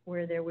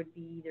where there would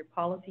be either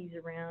policies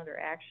around or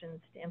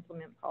actions to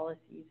implement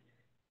policies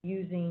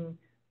using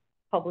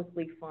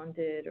publicly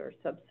funded or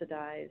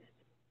subsidized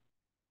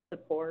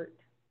support?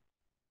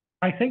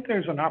 I think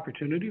there's an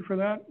opportunity for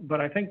that,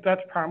 but I think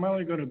that's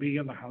primarily going to be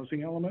in the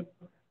housing element,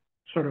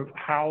 sort of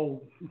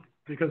how,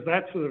 because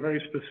that's a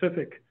very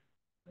specific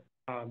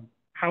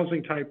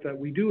housing type that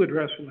we do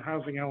address in the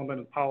housing element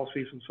of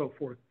policies and so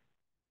forth.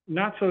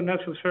 Not so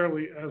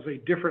necessarily as a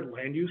different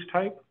land use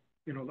type.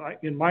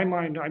 In my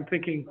mind, I'm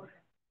thinking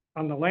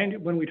on the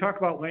land, when we talk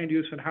about land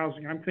use and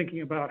housing, I'm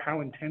thinking about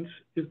how intense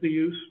is the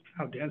use,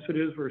 how dense it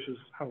is versus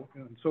how,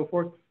 and so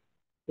forth,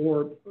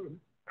 or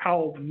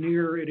how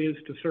near it is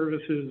to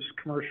services,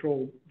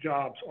 commercial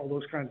jobs, all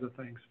those kinds of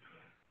things.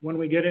 When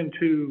we get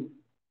into,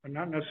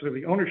 not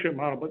necessarily the ownership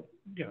model, but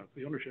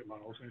the ownership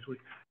model essentially,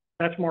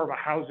 that's more of a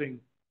housing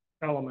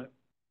element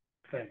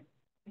thing.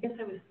 I guess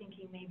I was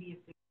thinking maybe if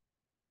we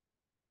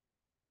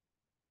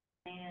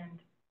land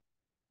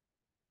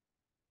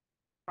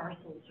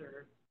parcels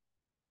or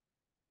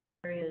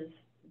areas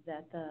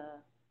that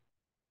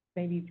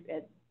maybe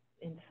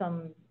in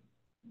some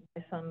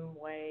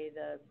way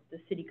the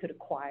city could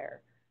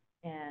acquire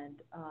and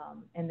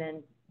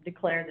then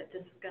declare that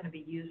this is going to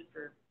be used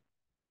for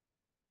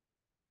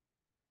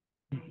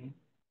and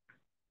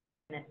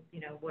then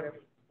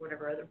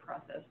whatever other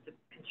process to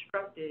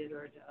construct it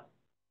or to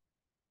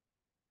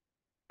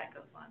that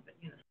goes on, but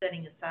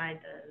setting aside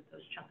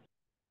those chunks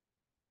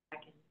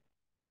back and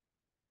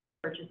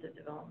purchase of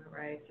development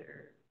rights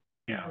or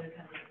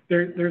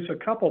there's a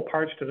couple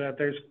parts to that.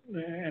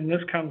 And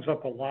this comes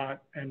up a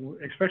lot, and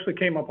especially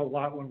came up a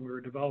lot when we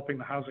were developing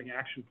the housing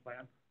action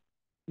plan.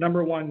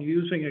 Number one,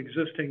 using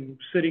existing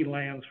city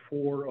lands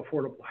for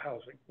affordable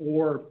housing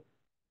or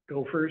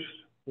gophers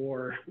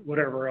or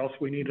whatever else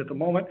we need at the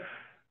moment.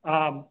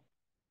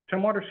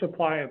 Tumwater's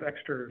supply of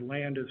extra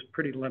land is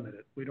pretty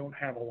limited. We don't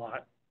have a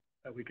lot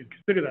that we could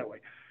consider that way.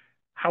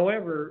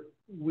 However,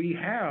 we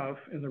have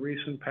in the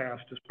recent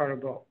past, as part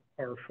of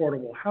our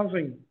affordable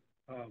housing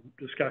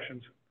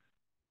discussions,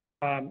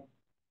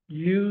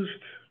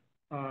 used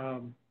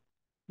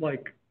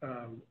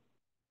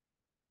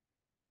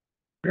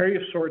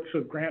various sorts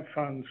of grant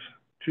funds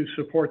to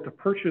support the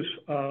purchase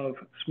of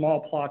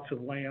small plots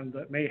of land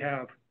that may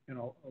have,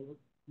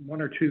 one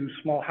or two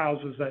small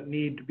houses that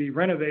need to be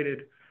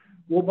renovated.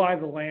 We'll buy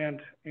the land,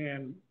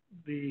 and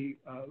the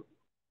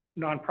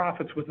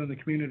nonprofits within the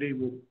community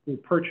will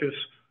purchase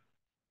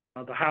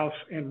the house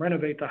and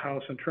renovate the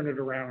house and turn it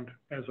around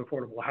as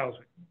affordable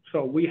housing.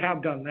 So we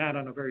have done that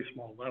on a very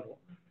small level.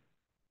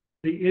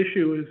 The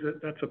issue is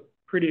that that's a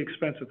pretty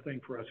expensive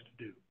thing for us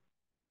to do.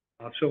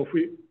 So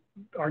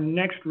our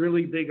next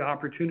really big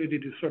opportunity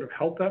to sort of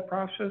help that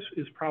process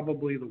is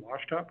probably the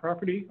Washtop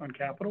property on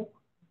Capitol.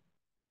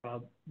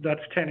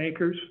 That's 10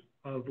 acres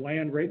of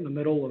land right in the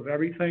middle of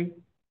everything.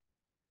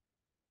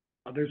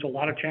 There's a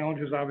lot of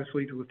challenges,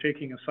 obviously, with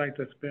taking a site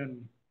that's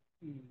been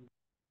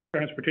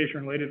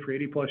transportation related for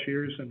 80 plus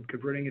years and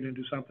converting it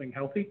into something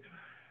healthy.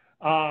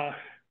 But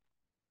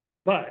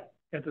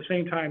at the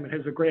same time, it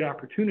has a great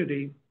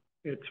opportunity.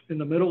 It's in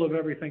the middle of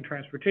everything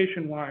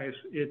transportation wise.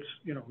 It's,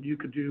 you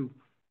could do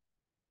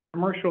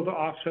commercial to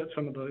offset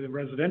some of the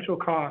residential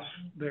costs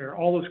there,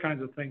 all those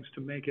kinds of things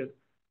to make it.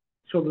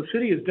 So the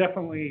city is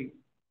definitely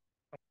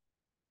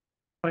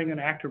playing an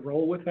active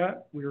role with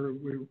that. We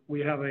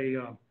have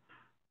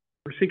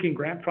we're seeking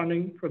grant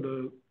funding for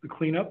the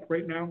cleanup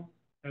right now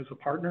as a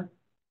partner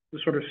to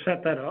sort of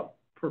set that up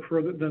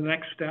for the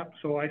next step.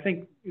 So I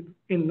think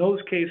in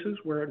those cases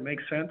where it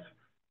makes sense,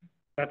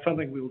 that's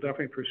something we will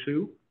definitely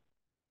pursue.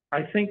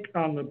 I think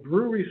on the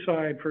brewery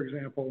side, for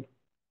example,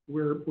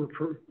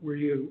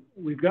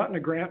 we've gotten a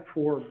grant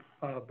for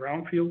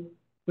brownfield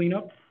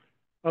cleanup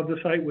of the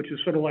site, which is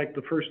sort of like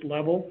the first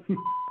level.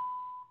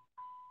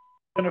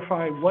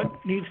 Identify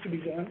what needs to be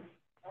done.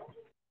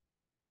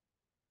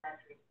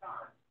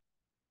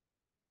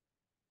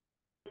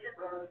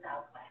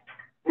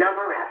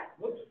 Number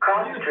F,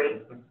 Cross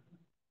Street.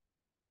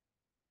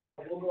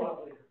 We'll go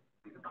out later.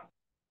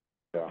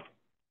 Yeah.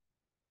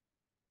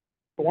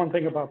 The one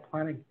thing about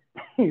planning,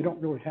 you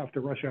don't really have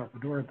to rush out the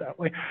door that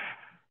way.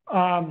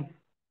 All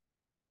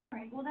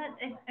right, well,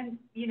 and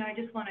you know, I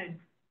just want to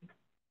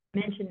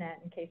mention that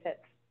in case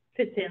that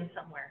fits in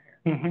somewhere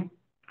here. Mm-hmm.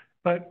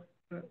 But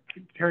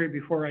Terry,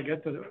 before I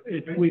get to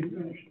it,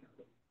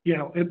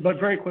 but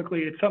very quickly,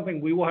 it's something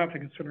we will have to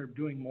consider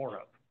doing more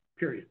of,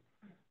 period.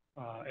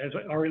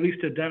 Or at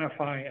least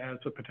identify as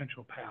a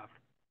potential path.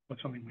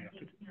 That's something we have to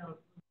do. You know,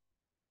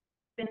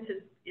 expense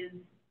is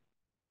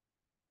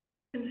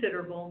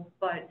considerable,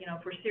 but, you know,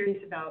 if we're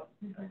serious about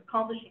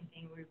accomplishing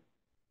things, we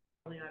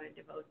really ought to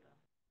devote them.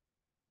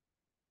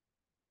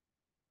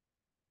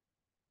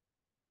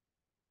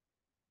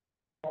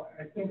 Well,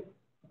 I think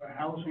the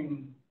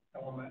housing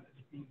element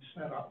is being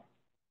set up.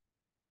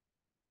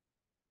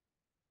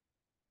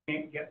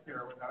 Can't get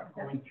there without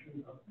going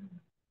through the.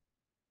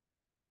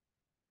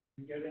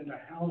 You get into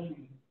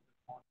housing,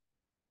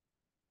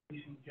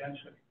 increasing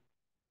density.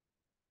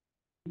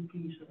 Two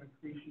pieces of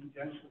increasing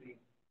density.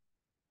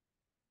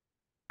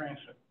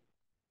 Transit.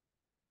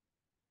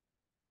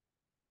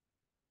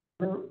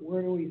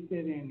 Where do we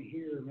fit in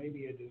here?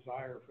 Maybe a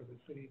desire for the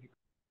city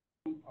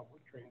to do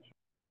public transit.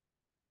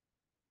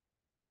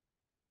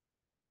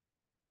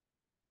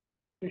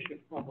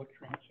 Efficient public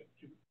transit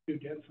to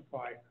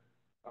densify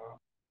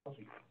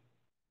housing.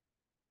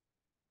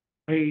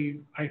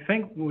 I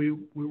think we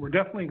were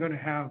definitely going to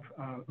have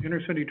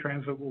intercity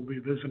transit will be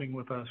visiting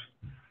with us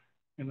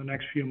in the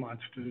next few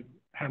months to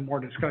have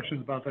more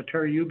discussions about that.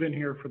 Terry, you've been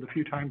here for the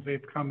few times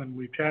they've come and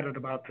we've chatted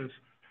about this.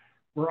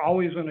 We're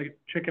always in a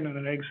chicken and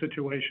an egg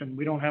situation.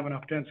 We don't have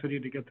enough density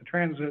to get the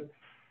transit.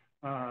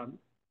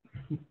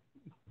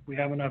 We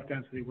have enough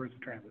density. Where's the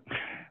transit?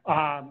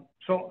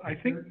 So I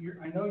think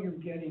I know you're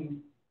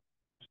getting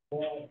a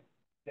small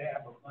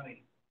dab of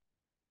money.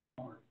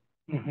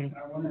 Mm-hmm.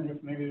 I wonder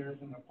if maybe there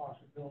isn't a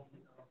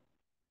possibility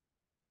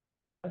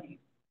of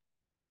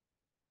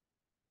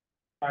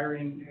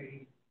hiring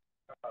a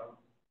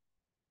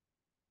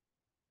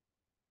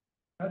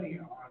study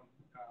on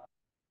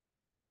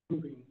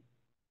moving.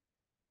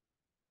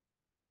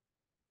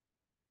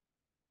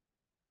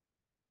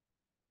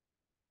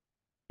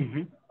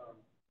 Mm-hmm.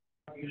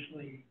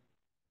 Obviously,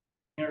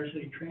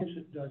 Intercity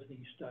Transit does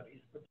these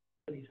studies, but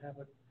the studies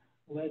haven't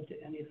led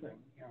to anything.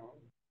 You know,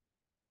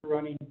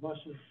 running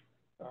buses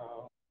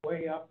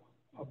way up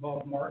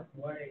above Martin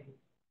Way,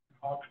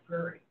 Hawks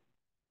Prairie,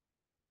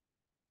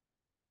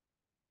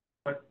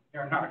 but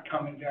they're not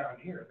coming down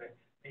here.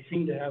 They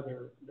seem to have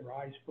their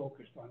eyes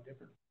focused on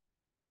different.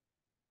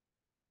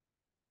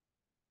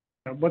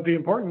 But the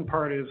important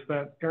part is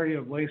that area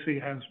of Lacey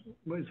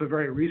is a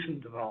very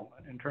recent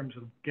development in terms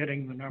of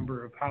getting the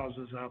number of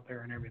houses out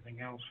there and everything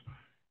else,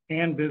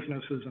 and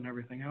businesses and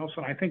everything else.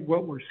 And I think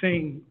what we're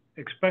seeing,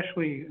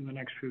 especially in the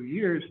next few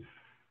years,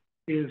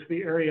 is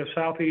the area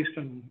southeast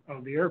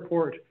of the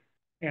airport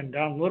and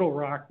down Little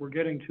Rock. We're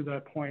getting to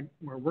that point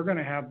where we're going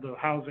to have the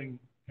housing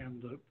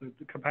and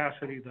the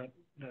capacity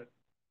that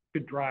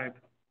could drive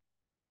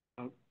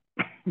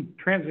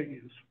transit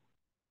use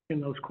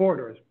in those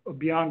corridors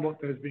beyond what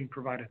is being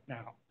provided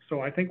now.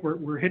 So I think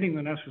we're hitting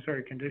the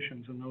necessary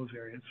conditions in those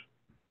areas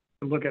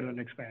to look at an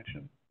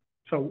expansion.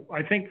 So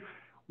I think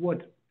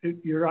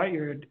your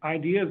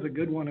idea is a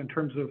good one in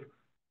terms of,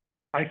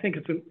 I think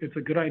it's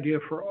a good idea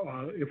for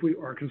if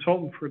our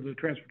consultant for the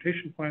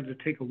transportation plan to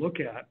take a look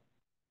at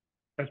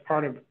as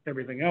part of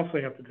everything else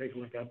they have to take a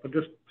look at. But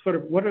just sort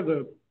of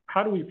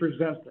how do we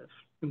present this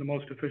in the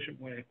most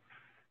efficient way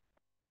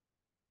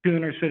to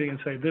Intercity and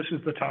say, this is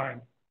the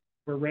time,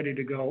 we're ready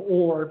to go?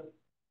 Or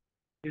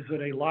is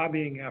it a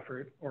lobbying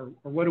effort, or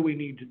what do we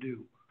need to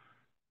do?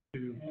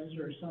 Is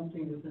there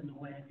something within the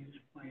land use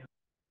plan?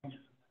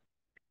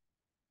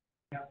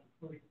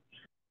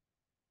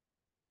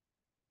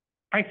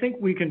 I think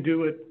we can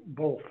do it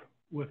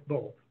with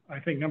both. I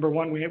think number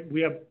one,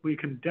 we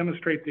can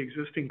demonstrate the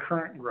existing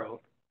current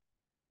growth.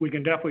 We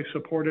can definitely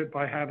support it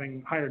by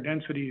having higher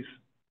densities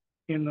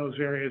in those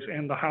areas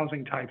and the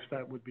housing types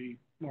that would be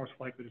most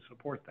likely to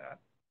support that.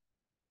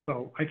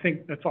 So I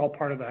think that's all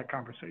part of that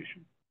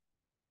conversation.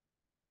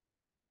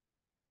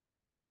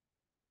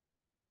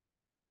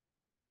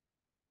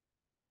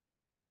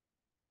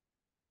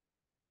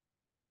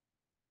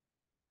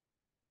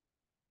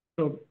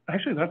 So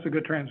actually, that's a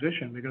good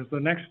transition because the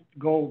next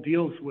goal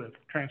deals with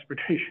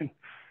transportation.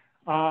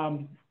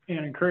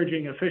 and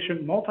encouraging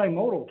efficient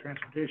multimodal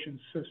transportation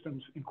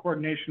systems in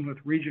coordination with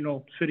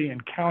regional, city,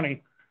 and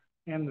county,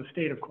 and the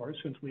state, of course,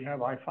 since we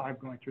have I-5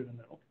 going through the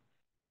middle.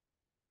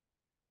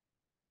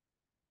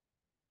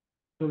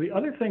 So the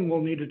other thing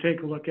we'll need to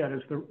take a look at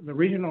is the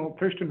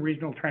Thurston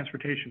Regional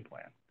Transportation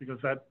Plan, because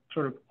that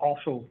sort of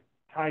also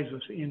ties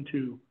us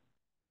into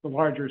the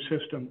larger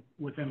system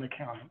within the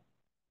county.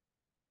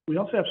 We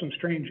also have some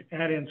strange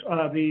add-ins.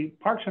 The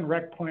Parks and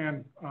Rec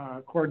Plan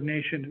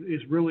coordination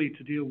is really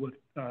to deal with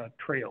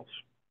trails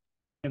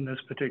in this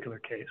particular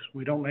case.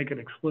 We don't make it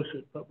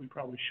explicit, but we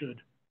probably should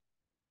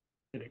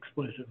get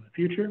explicit in the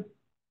future.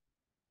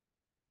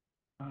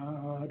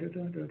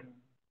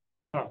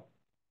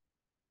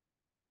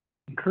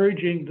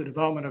 Encouraging the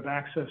development of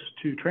access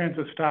to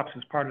transit stops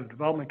as part of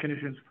development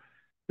conditions.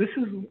 This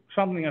is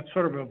something that's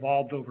sort of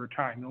evolved over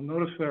time. You'll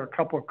notice there are a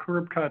couple of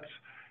curb cuts,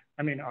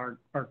 our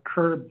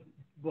curb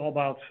bulb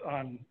outs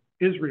on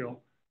Israel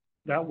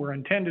that were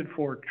intended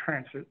for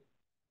transit.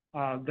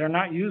 They're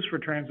not used for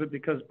transit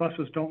because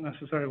buses don't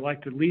necessarily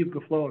like to leave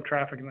the flow of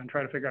traffic and then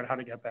try to figure out how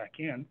to get back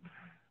in.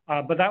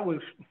 But that was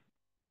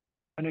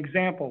an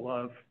example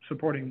of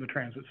supporting the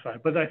transit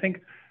side. But I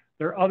think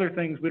there are other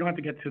things, we don't have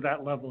to get to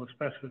that level of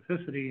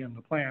specificity in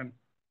the plan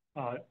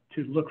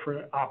to look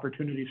for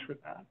opportunities for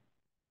that.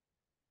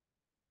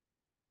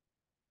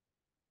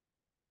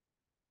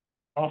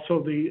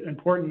 Also, the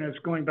important is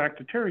going back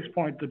to Terry's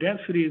point, the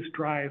densities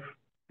drive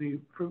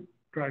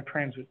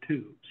transit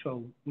too.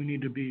 So we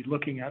need to be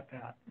looking at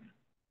that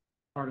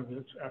part of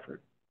this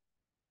effort.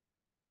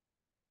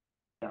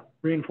 Yeah.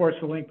 Reinforce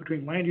the link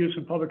between land use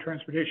and public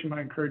transportation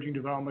by encouraging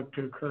development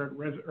to occur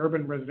at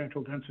urban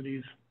residential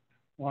densities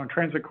along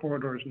transit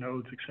corridors,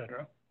 nodes,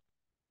 etc.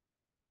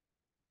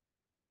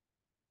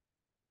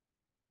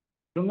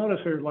 You'll notice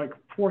there are like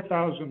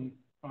 4,000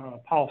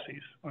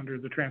 policies under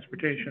the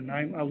transportation.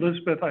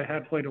 Elizabeth, I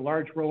had played a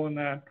large role in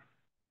that.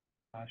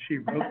 She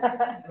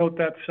wrote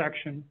that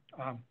section.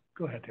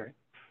 Go ahead, Terry.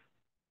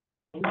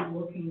 We're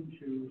looking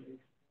to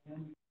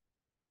expand,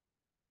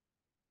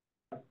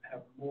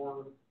 have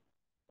more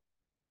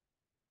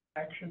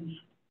actions.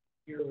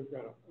 Here we've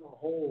got a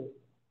whole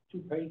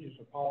 2 pages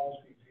of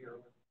policies here.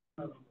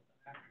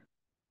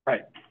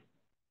 Right.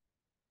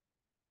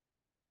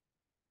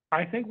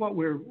 I think what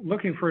we're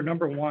looking for,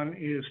 number one,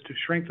 is to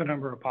shrink the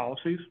number of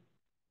policies.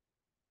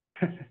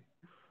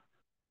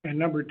 And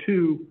number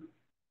two,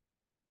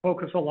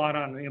 focus a lot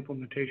on the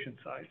implementation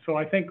side. So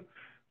I think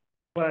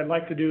what I'd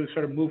like to do is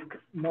sort of move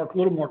a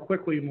little more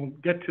quickly, and we'll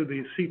get to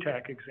the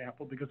CTAC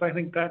example, because I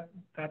think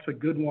that's a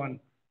good one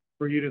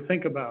for you to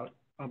think about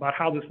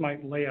how this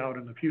might lay out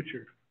in the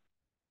future.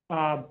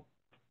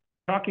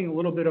 Talking a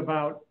little bit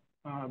about,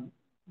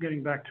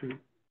 getting back to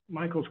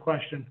Michael's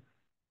question,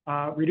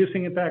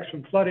 reducing impacts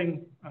from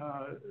flooding,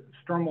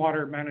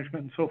 stormwater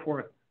management, and so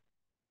forth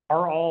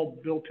are all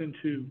built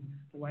into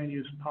the land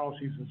use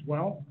policies as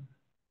well.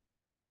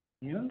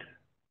 And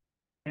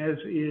as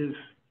is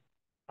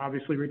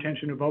obviously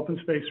retention of open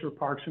space for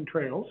parks and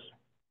trails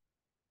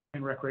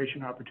and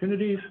recreation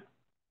opportunities.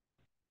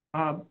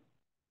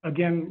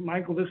 Again,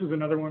 Michael, this is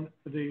another one.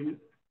 The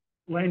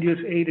land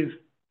use aid is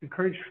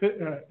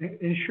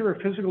ensure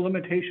physical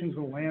limitations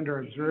of the land are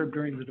observed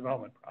during the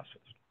development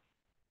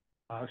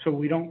process. So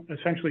we don't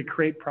essentially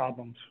create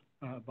problems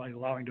by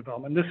allowing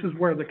development. This is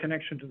where the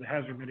connection to the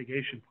hazard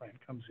mitigation plan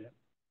comes in.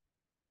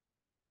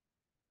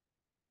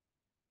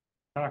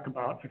 Talk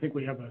about, I think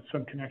we have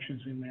some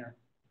connections in there.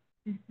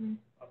 Mm-hmm.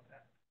 Of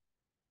that.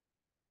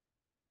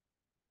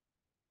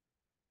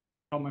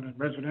 Development in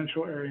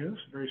residential areas,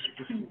 very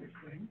specific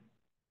thing.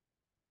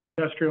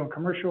 Industrial and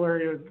commercial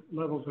area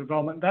levels of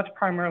development. That's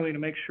primarily to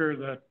make sure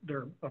that there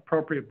are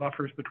appropriate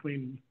buffers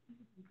between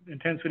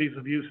intensities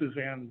of uses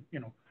and,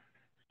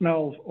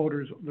 smells,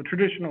 odors, the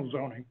traditional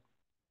zoning.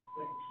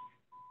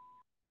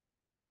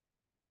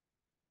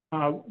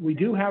 We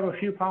do have a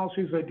few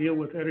policies that deal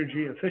with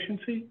energy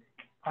efficiency,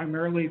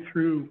 primarily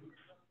through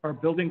our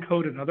building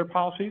code and other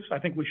policies. I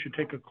think we should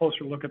take a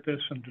closer look at this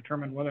and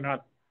determine whether or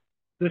not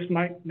this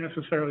might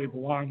necessarily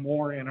belong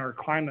more in our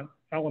climate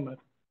element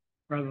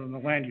rather than the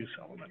land use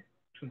element,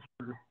 since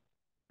we're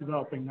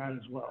developing that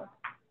as well.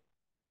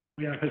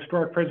 We have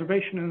historic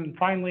preservation, and then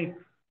finally,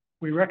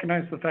 we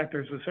recognize the fact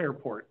there's this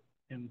airport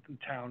in the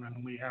town,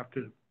 and we have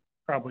to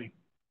probably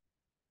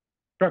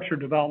structure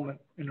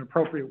development in an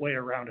appropriate way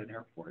around an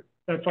airport.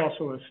 That's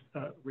also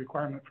a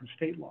requirement from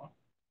state law.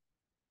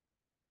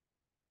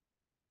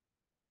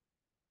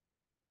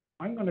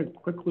 I'm going to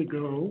quickly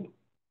go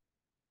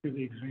to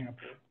the example.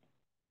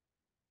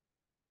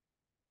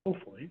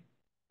 Hopefully.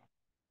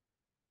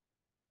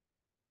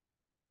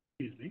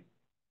 Excuse me.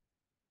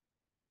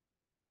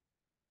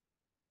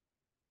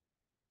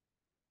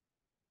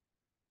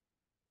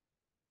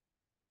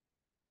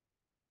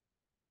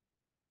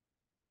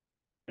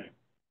 Okay.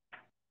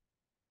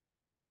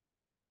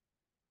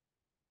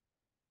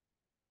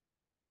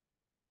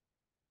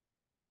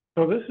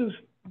 So this is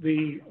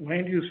the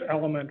land use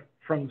element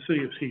from the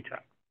city of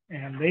SeaTac.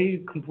 And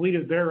they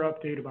completed their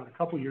update about a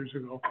couple years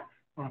ago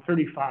on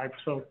 35.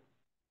 So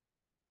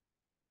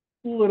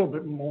a little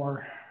bit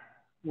more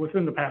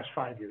within the past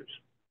 5 years.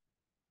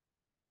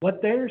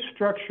 What their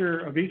structure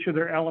of each of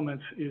their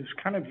elements is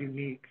kind of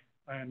unique,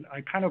 and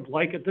I kind of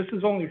like it. This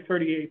is only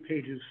 38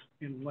 pages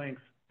in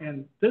length,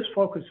 and this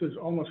focuses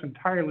almost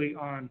entirely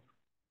on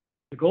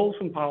the goals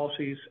and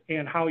policies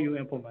and how you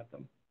implement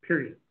them,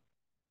 period.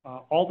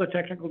 All the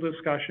technical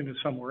discussion is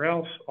somewhere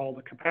else. All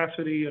the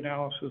capacity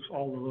analysis,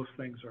 all of those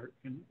things are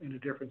in a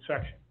different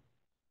section.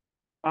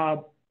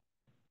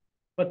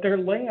 But their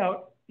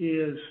layout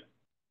is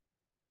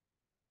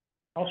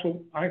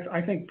also,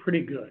 I think,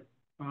 pretty good.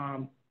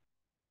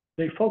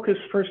 They focus,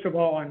 first of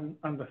all,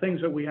 on the things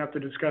that we have to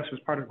discuss as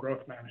part of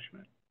growth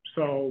management.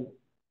 So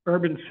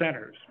urban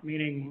centers,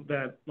 meaning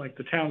that like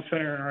the town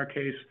center in our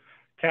case,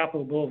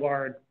 Capitol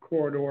Boulevard,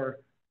 Corridor,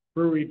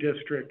 Brewery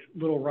District,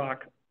 Little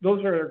Rock,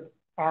 those are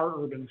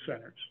our urban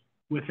centers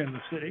within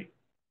the city.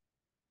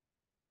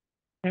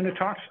 And it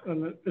talks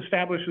and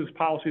establishes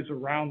policies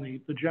around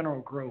the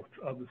general growth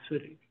of the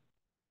city.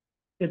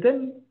 It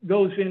then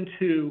goes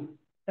into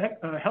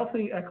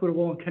healthy,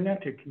 equitable, and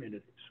connected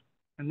communities.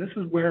 And this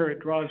is where it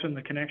draws in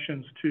the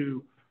connections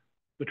to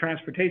the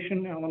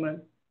transportation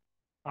element.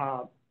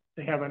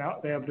 They have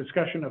a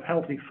discussion of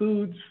healthy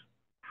foods,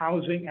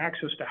 housing,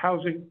 access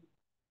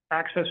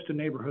to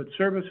neighborhood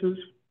services.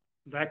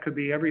 That could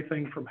be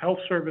everything from health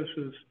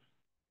services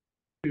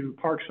to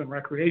parks and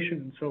recreation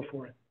and so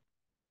forth.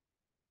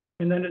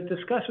 And then it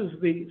discusses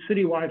the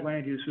citywide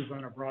land uses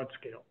on a broad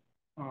scale.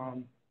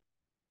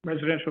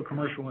 Residential,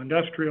 commercial,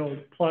 industrial,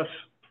 plus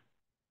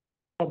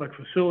public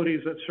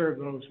facilities that serve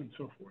those and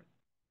so forth.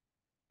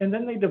 And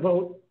then they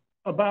devote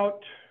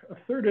about a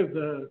third of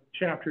the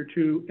chapter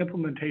to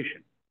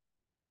implementation.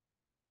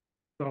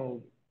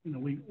 So, you know,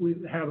 we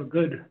have a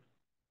good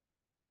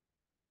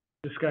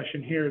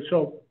discussion here.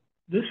 So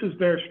this is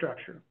their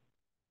structure.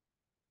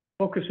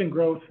 Focusing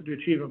growth to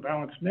achieve a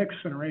balanced mix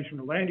and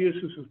arrangement of land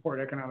uses to support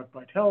economic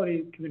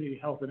vitality, community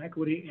health and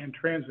equity, and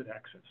transit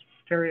access.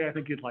 Terry, I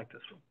think you'd like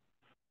this one.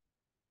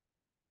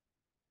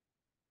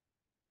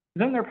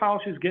 Then their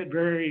policies get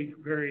very,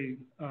 very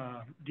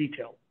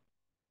detailed.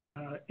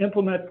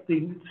 Implement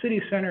the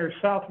city center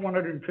South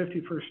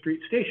 151st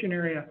Street station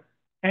area,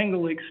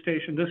 Angle Lake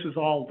Station. This is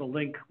all the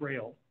link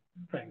rail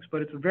things,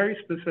 but it's very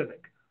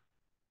specific,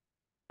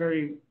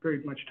 very,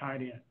 very much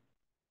tied in.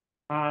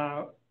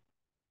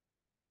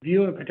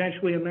 View and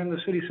potentially amend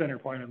the city center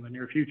plan in the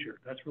near future.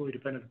 That's really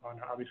dependent upon,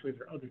 obviously,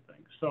 there are other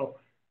things. So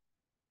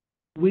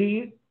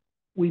we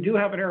do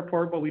have an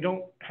airport, but we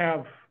don't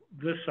have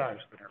this size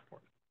of an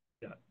airport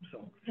yet.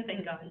 So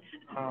Thank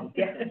God.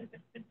 Yeah.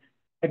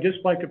 I'd just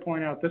like to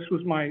point out, this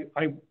was my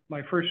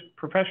first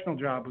professional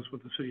job was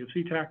with the city of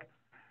SeaTac.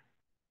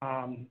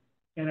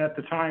 And at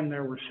the time,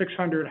 there were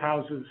 600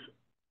 houses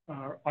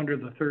under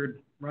the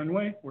third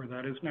runway, where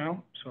that is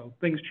now. So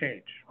things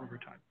change over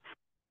time.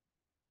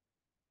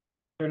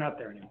 They're not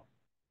there anymore.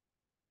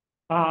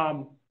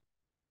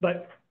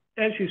 But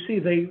as you see,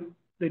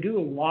 they do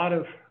a lot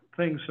of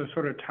things to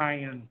sort of tie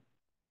in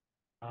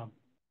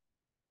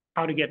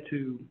how to get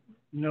to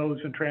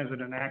nodes and transit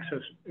and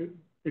access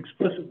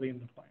explicitly in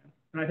the plan.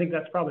 And I think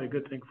that's probably a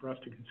good thing for us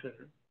to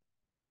consider.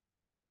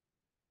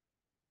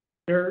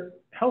 Their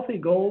healthy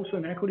goals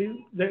and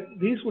equity,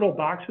 these little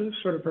boxes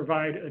sort of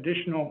provide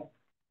additional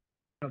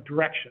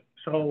direction.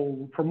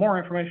 So for more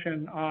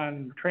information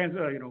on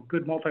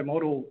good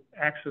multimodal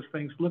access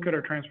things, look at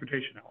our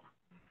transportation element,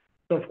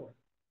 so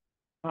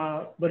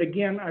forth. But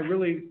again, I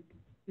really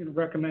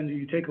recommend that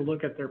you take a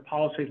look at their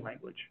policy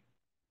language,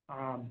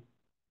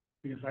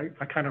 because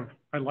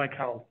I like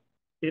how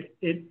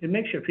it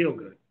makes you feel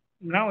good.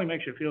 Not only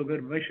makes you feel good,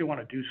 but makes you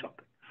want to do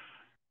something.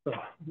 So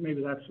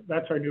maybe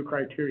that's our new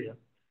criteria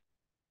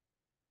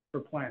for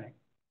planning.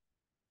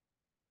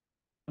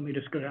 Let me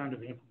just go down to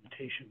the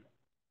implementation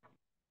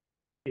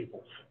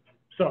tables.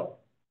 So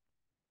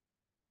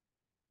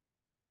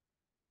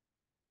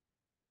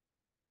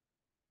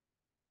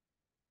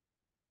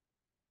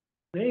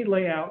they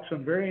lay out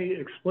some very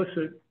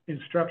explicit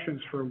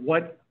instructions for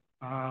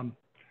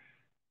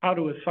how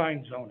to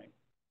assign zoning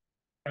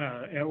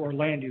or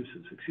land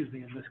uses, excuse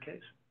me, in this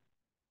case.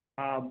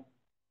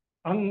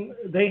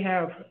 They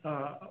have,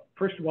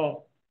 first of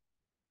all,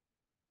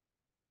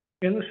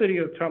 in the city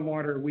of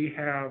Tumwater, we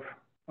have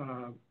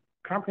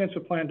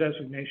comprehensive plan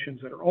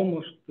designations that are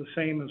almost the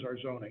same as our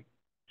zoning.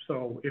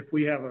 So if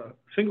we have a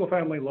single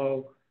family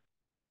low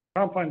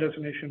comp plan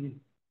designation,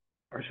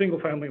 our single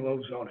family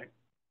low zoning,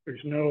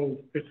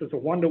 it's just a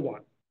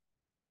one-to-one.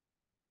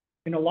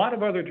 In a lot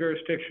of other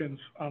jurisdictions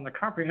on the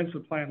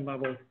comprehensive plan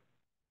level,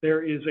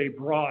 there is a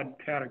broad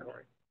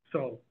category.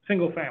 So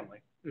single family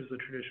is the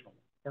traditional,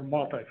 or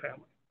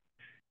multifamily.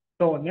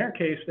 So in their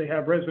case, they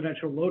have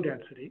residential low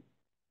density,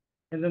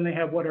 and then they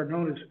have what are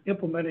known as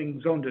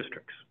implementing zone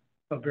districts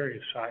of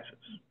various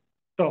sizes.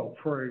 So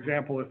for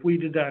example, if we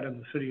did that in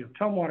the city of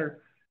Tumwater,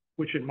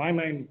 which in my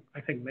mind,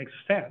 I think makes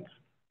sense,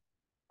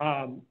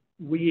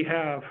 we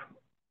have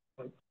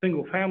a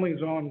single family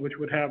zone, which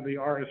would have the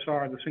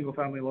RSR, the single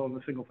family low, and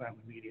the single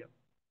family medium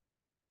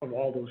of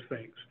all those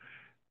things.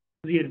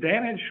 The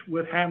advantage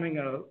with having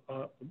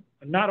a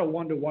not a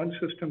 1-to-1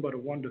 system, but a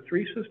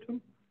 1-to-3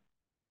 system,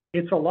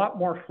 it's a lot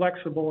more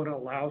flexible and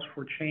allows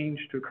for change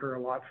to occur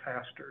a lot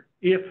faster.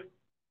 If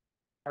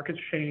markets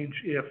change,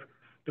 if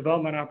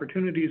development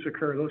opportunities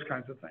occur, those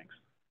kinds of things.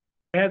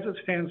 As it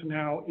stands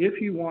now,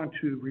 if you want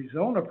to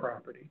rezone a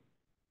property,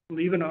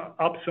 even an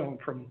upzone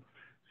from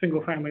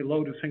single family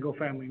low to single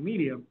family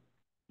medium,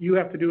 you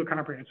have to do a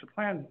comprehensive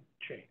plan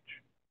change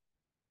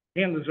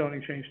and the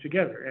zoning change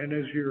together. And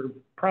as you're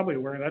probably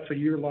aware, that's a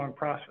year-long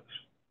process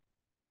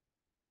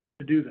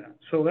to do that.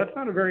 So that's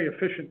not a very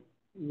efficient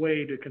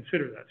way to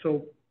consider that.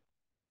 So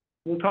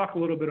we'll talk a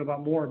little bit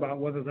more about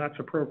whether that's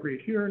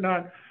appropriate here or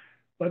not,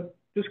 but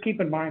just keep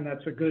in mind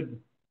it's a good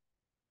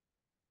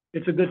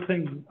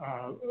thing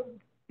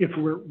if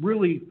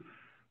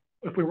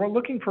we were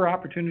looking for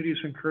opportunities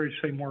to encourage,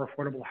 say, more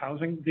affordable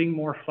housing, being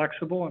more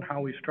flexible in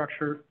how we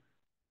structure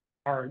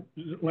our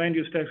land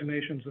use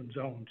designations and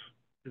zones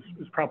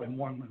is probably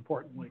one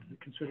important way to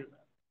consider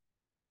that.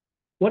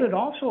 What it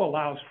also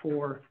allows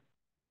for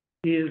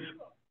is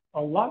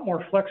a lot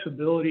more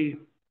flexibility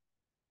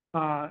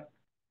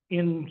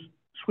in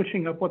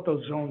switching up what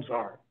those zones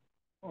are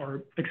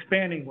or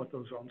expanding what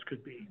those zones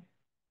could be.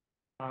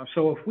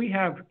 So if we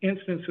have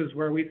instances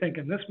where we think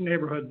in this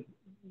neighborhood,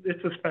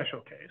 it's a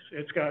special case.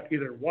 It's got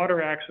either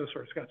water access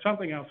or it's got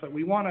something else that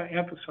we want to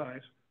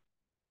emphasize,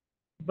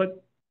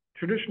 but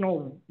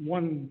traditional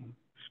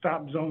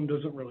one-stop zone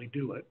doesn't really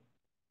do it.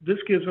 This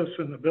gives us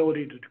an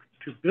ability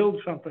to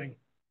build something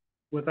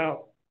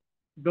without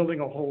building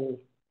a whole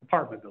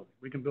apartment building.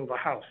 We can build a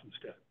house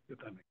instead, if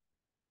that makes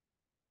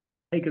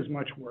sense. Take as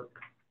much work.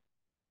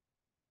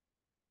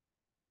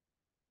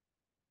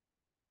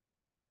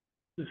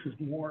 This is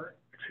more,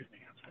 excuse me,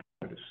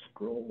 I'm going to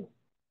scroll.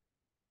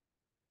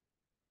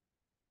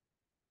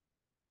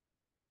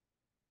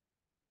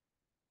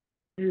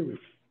 Here we go.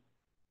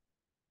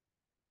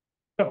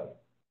 So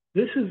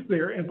this is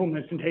their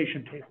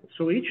implementation table.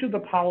 So each of the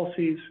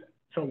policies,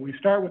 so we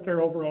start with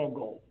their overall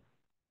goal.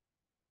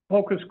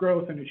 Focus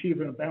growth and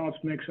achieving a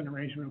balanced mix and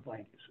arrangement of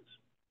land uses.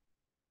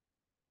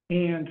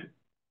 And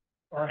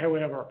we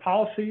have our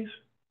policies,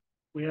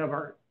 we have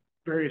our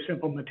various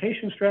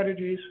implementation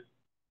strategies.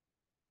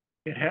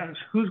 It has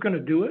who's going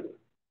to do it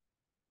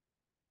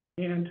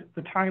and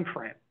the time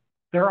frame.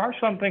 There are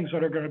some things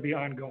that are going to be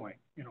ongoing.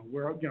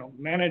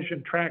 Manage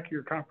and track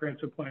your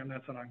comprehensive plan,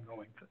 that's an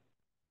ongoing thing.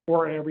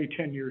 Or every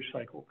 10-year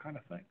cycle kind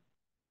of thing.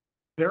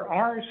 There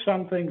are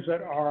some things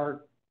that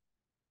are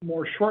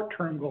more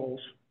short-term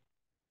goals,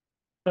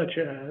 such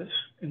as,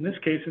 in this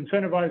case,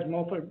 incentivize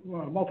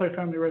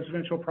multifamily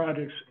residential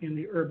projects in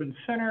the urban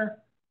center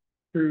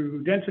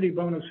through density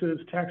bonuses,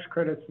 tax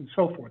credits, and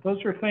so forth.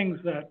 Those are things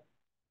that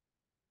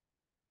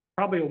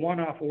probably a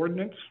one-off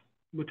ordinance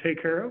would take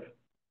care of,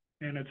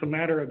 and it's a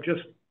matter of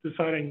just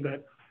deciding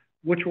that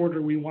which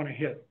order we want to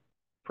hit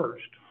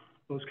first,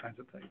 those kinds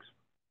of things.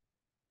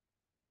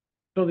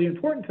 So the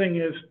important thing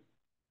is,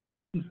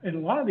 in a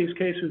lot of these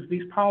cases,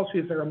 these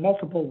policies, there are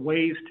multiple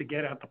ways to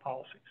get at the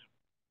policies.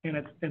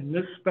 And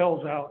this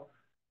spells out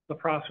the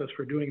process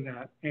for doing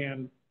that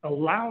and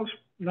allows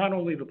not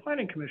only the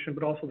Planning Commission,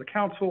 but also the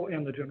council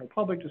and the general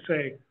public to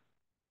say,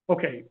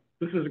 okay,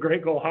 this is a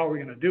great goal, how are we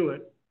going to do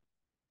it?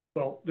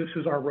 Well, this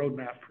is our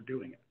roadmap for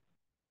doing it.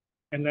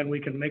 And then we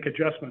can make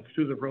adjustments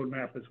to the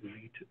roadmap as we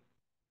need to.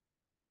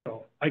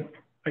 So I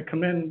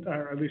commend,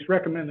 or at least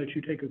recommend, that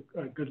you take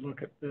a good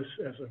look at this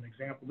as an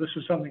example. This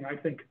is something I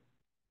think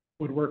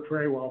would work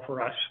very well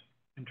for us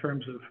in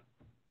terms of,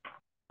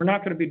 we're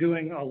not going to be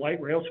doing a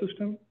light rail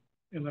system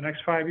in the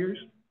next 5 years,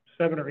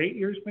 7 or 8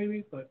 years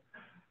maybe, but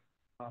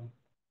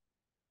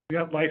we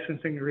have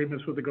licensing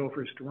agreements with the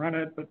Gophers to run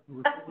it, but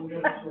we're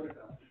going to sort it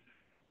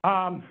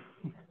out.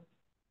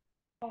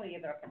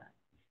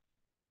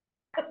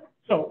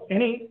 So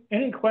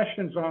any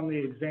questions on the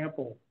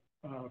example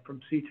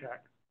from CTAC?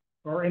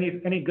 Or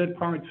any good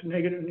parts,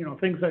 negative,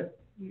 things that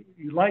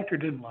you liked or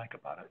didn't like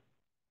about it?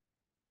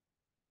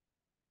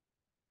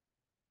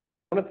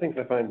 One of the things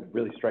I find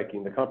really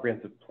striking, the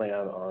comprehensive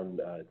plan on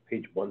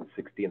page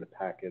 160 in the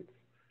packets,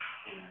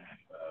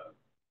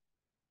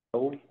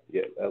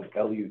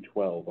 LU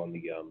 12 on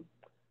the,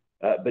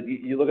 but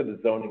you look at the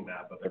zoning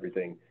map of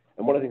everything,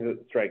 and one of the things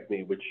that strikes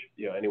me, which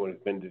anyone who's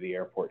been to the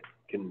airport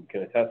can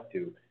attest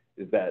to,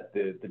 is that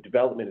the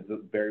development is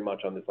very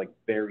much on this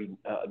very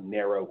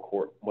narrow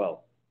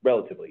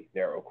relatively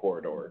narrow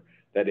corridor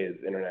that is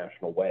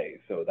International Way.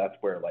 So that's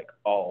where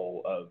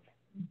all of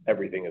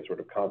everything is sort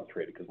of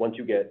concentrated. Because once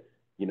you get,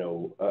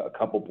 a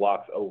couple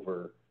blocks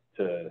over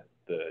to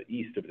the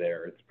east of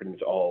there, it's pretty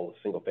much all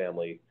single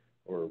family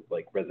or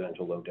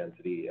residential low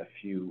density, a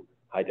few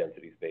high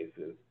density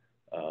spaces.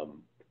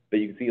 But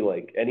you can see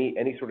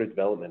any sort of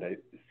development,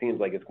 it seems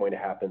like it's going to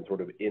happen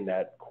sort of in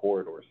that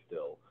corridor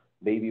still.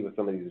 Maybe with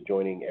some of these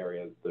adjoining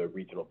areas, the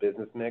regional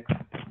business mix,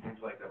 it seems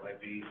like that might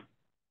be.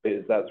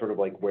 Is that sort of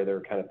where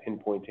they're kind of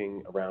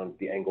pinpointing around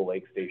the Angle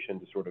Lake Station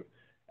to sort of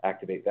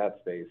activate that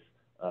space?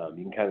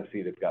 You can kind of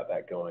see they've got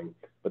that going.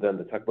 But then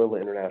the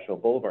Tukwila International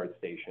Boulevard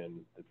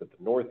Station that's at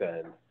the north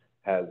end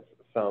has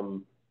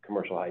some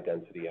commercial high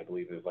density. I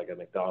believe there's like a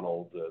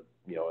McDonald's,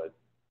 you know,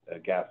 a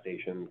gas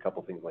station, a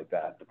couple things like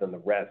that. But then the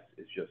rest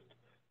is just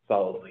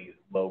solidly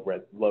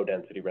low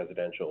density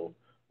residential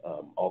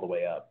all the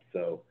way up.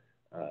 So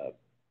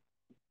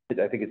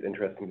I think it's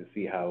interesting to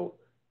see how,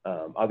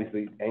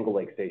 obviously, Angle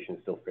Lake Station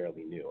is still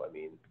fairly new. I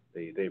mean,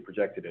 they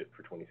projected it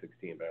for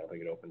 2016, but I don't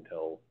think it opened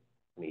until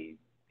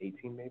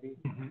 2018 maybe.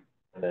 Mm-hmm.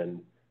 And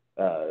then,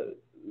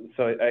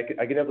 so I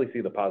can definitely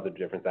see the positive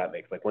difference that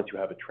makes. Like once you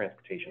have a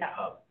transportation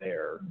hub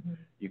there,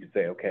 you could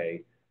say,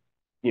 okay,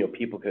 you know,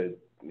 people could,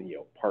 you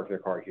know, park their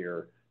car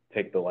here,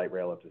 take the light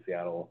rail up to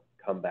Seattle,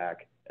 come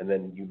back, and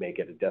then you make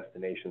it a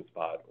destination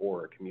spot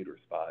or a commuter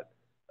spot.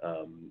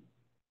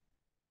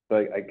 So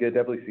I could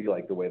definitely see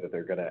like the way that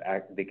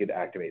they could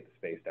activate the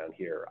space down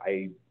here.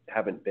 I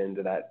haven't been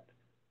to that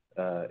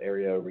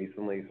area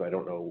recently, so I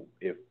don't know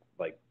if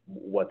like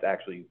what's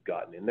actually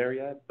gotten in there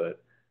yet,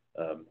 but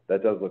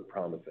that does look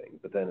promising.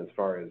 But then as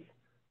far as,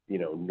 you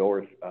know,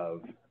 north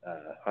of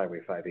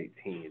Highway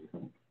 518,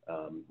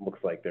 looks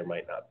like there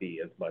might not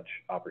be as much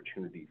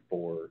opportunity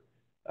for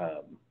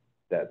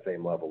that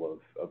same level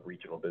of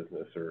regional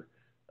business or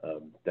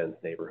dense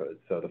neighborhoods.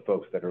 So the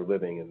folks that are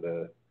living in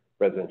the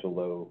residential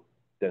low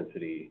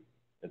density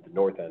at the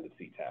north end of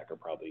SeaTac are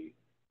probably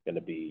going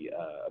to be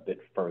a bit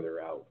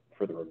further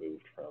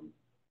removed from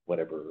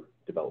whatever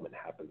development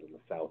happens in the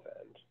south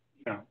end.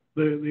 Yeah,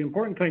 the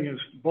important thing is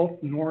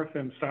both north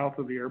and south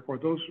of the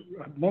airport, those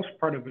most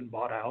part have been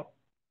bought out.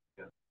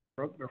 Yeah.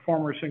 They're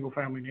former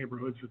single-family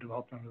neighborhoods that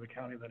developed under the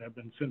county that have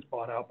been since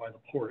bought out by the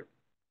port.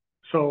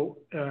 So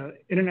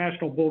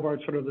International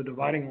Boulevard, sort of the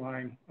dividing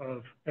line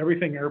of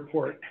everything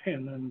airport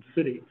and then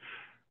city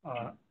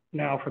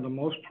now for the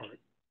most part.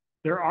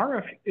 There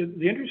are,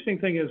 the interesting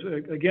thing is,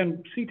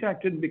 again,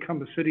 SeaTac didn't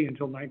become a city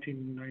until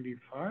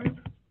 1995.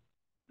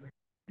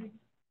 I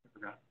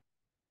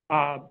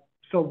forgot.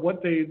 So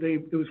what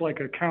it was like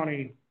a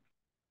county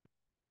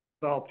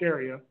developed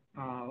area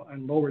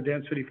and lower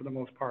density for the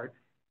most part.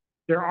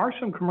 There are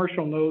some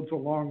commercial nodes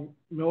along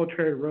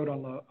Military Road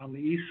on the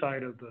east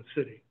side of the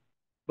city,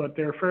 but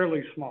they're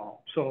fairly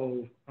small.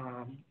 So,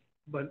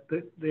 but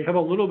they have a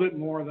little bit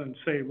more than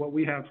say what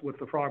we have with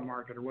the Frog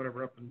Market or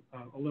whatever up in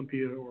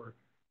Olympia or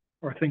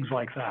things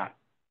like that.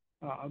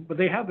 But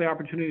they have the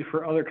opportunity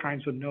for other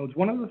kinds of nodes.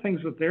 One of the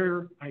things that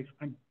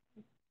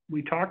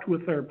we talked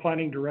with their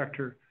planning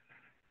director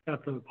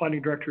at the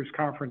planning directors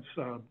conference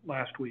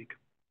last week.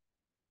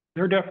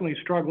 They're definitely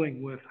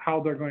struggling with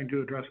how they're going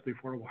to address the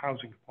affordable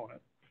housing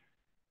component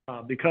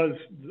because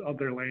of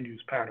their land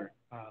use pattern.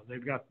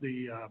 They've got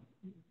the,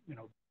 you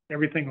know,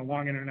 everything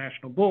along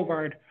International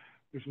Boulevard.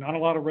 There's not a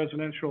lot of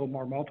residential,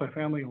 more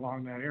multifamily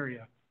along that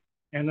area.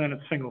 And then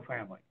it's single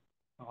family.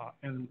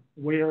 And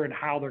where and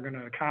how they're going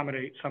to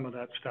accommodate some of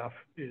that stuff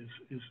is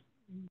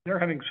they're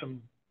having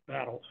some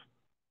battles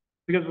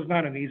because it's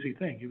not an easy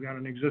thing. You've got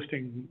an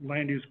existing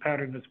land use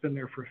pattern that's been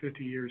there for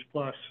 50 years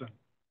plus, and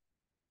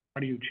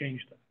how do you change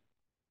that?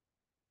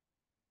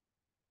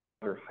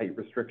 Are height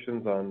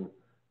restrictions on,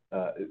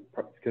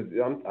 because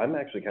I'm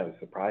actually kind of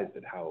surprised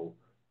at how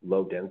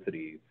low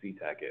density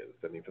SeaTac is.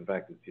 I mean, for the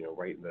fact it's, you know,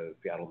 right in the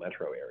Seattle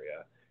metro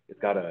area, it's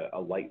got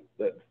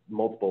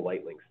multiple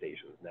light link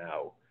stations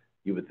now.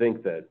 You would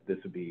think that this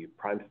would be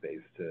prime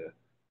space to,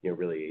 you know,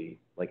 really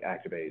like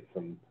activate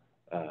some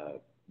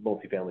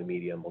multifamily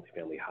medium,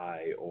 multifamily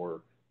high,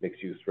 or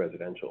mixed use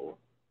residential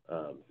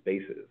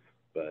spaces.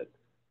 But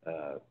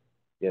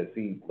yeah,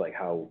 see like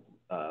how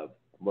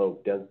low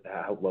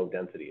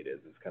density it is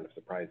kind of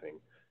surprising.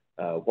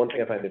 One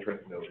thing I find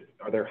interesting though is,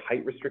 are there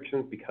height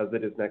restrictions because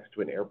it is next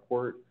to an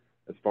airport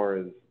as far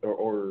as,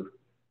 or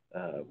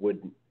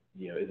would,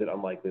 you know, is it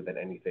unlikely that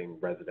anything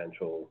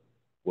residential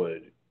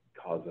would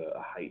cause a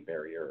height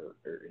barrier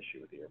or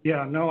issue with the airport?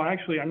 Yeah, no,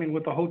 actually, I mean,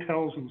 with the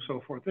hotels and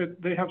so forth,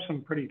 they have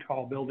some pretty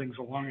tall buildings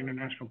along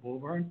International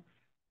Boulevard.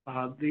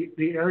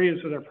 The areas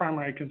that are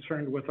primarily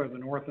concerned with are the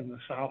north and the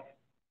south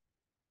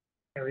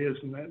areas,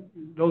 and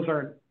those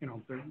aren't, you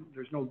know,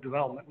 there's no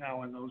development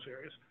now in those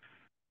areas.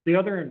 The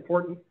other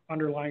important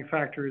underlying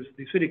factor is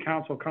the city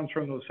council comes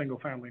from those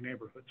single-family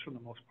neighborhoods for the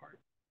most part.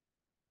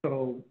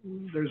 So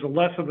there's a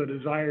less of a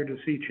desire to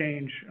see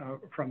change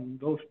from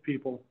those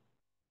people.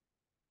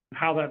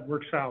 How that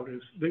works out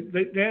is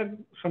they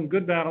had some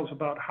good battles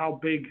about how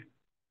big,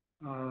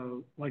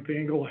 like the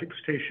Angle Lake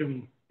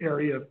Station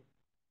area,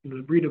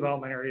 the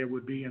redevelopment area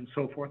would be, and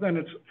so forth. And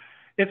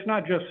it's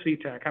not just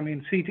SeaTac. I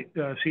mean,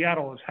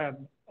 Seattle has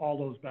had all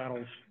those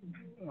battles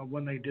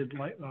when they did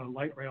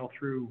light rail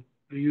through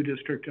the U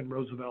District and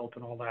Roosevelt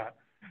and all that.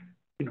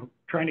 You know,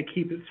 trying to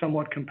keep it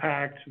somewhat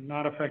compact,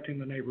 not affecting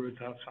the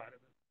neighborhoods outside of it.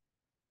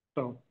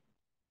 So.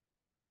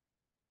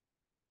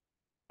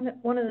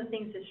 One of the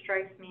things that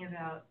strikes me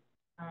about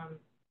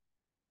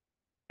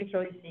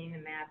particularly seeing the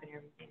map and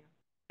everything,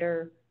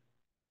 their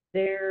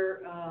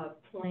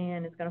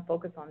plan is going to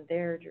focus on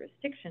their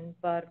jurisdiction,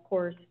 but of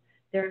course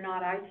they're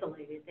not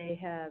isolated.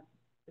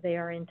 They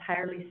are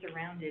entirely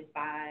surrounded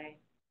by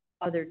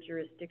other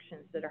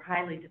jurisdictions that are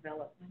highly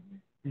developed.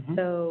 Mm-hmm.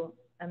 So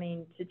I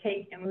mean,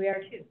 and we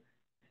are too,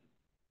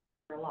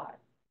 for a lot.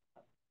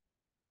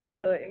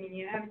 So, I mean,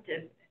 you have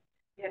to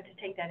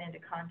take that into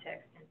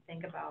context and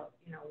think about,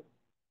 you know,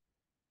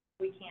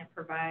 we can't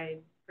provide,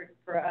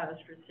 for us,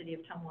 for the city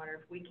of Tumwater,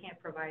 if we can't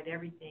provide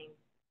everything,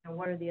 you know,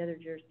 what are the other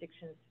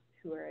jurisdictions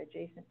who are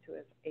adjacent to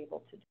us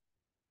able to do?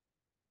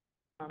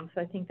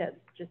 So I think that's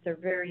just a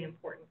very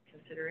important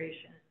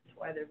consideration. That's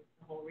why the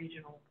whole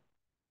regional.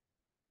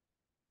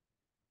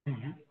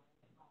 Mhm.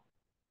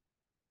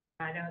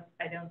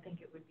 I don't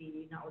think it would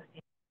be,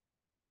 notwithstanding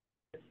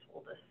this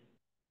told us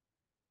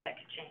that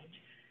could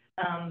change.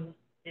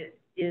 It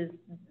is,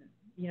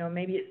 you know,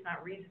 maybe it's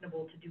not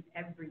reasonable to do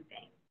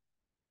everything.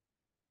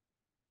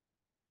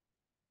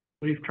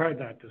 We've tried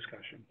that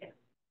discussion. Yeah.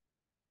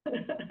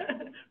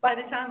 By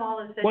the time all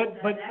is said and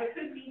done, that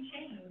could be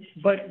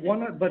changed. But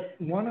one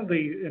of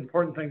the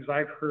important things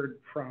I've heard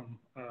from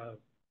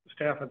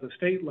staff at the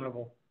state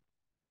level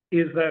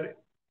is that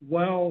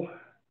while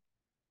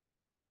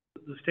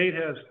the state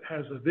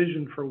has a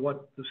vision for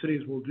what the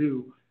cities will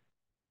do,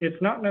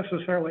 it's not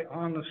necessarily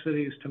on the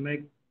cities to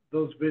make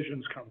those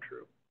visions come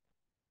true.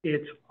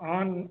 It's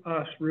on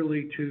us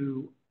really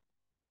to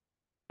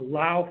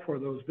allow for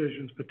those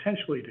visions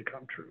potentially to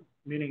come true,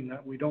 meaning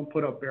that we don't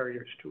put up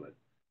barriers to it.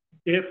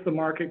 If the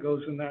market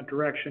goes in that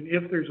direction,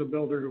 if there's a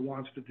builder who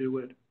wants to do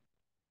it,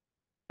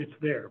 it's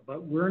there.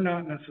 But we're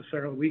not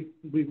necessarily,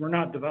 we're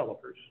not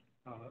developers,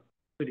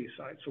 city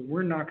side, so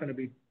we're not going to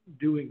be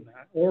doing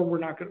that. Or we're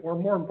not going, or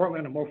more importantly,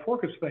 and a more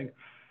focused thing,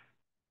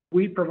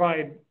 we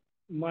provide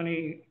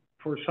money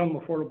for some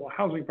affordable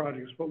housing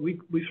projects, but we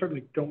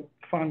certainly don't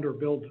fund or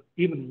build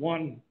even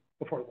one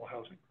affordable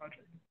housing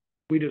project.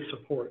 We just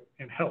support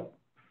and help.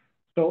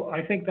 So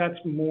I think that's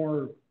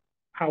more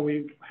how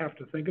we have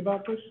to think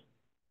about this.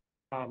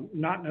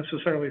 Not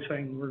necessarily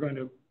saying we're going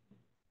to,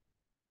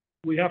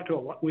 we have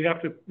to,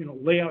 you know,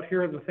 lay out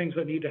here are the things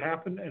that need to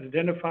happen and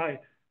identify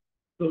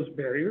those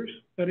barriers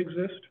that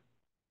exist,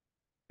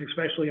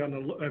 especially on the,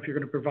 if you're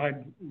going to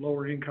provide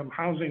lower income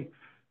housing,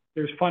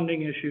 there's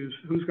funding issues,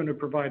 who's going to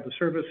provide the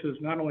services,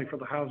 not only for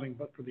the housing,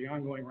 but for the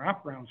ongoing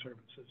wraparound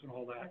services and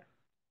all that.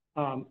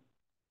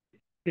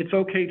 It's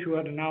okay to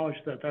acknowledge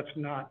that that's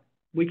not,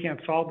 we can't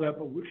solve that,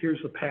 but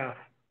here's the path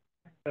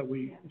that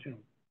we, you know,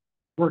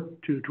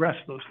 work to address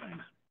those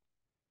things.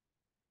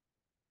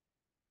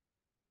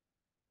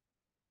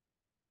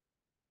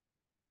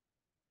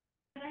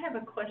 I have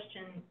a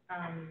question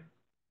from,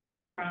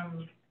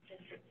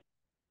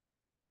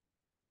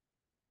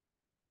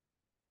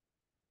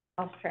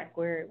 lost track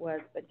where it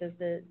was, but does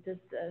the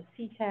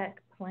CTAC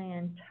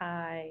plan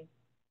tie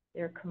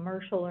their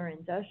commercial or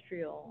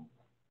industrial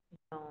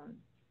zone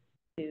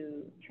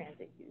to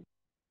transit use,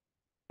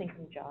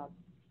 thinking jobs?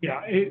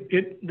 Yeah,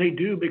 they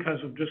do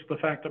because of just the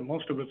fact that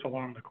most of it's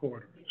along the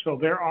corridor. So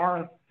there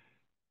are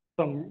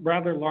some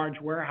rather large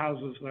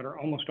warehouses that are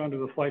almost under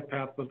the flight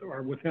path, but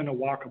are within a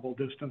walkable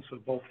distance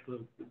of both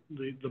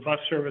the bus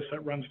service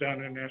that runs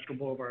down International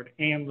Boulevard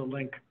and the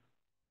Link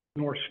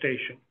North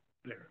Station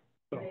there.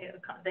 So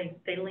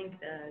they link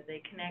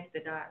they connect the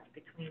dots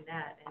between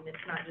that, and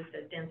it's not just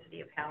a density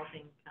of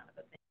housing kind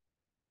of a thing,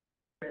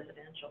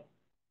 residential.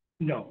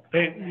 no,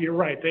 you're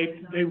right.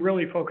 They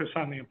really focus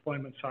on the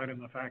employment side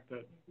and the fact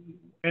that,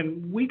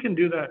 and we can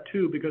do that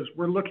too, because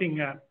we're looking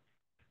at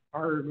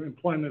our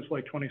employment is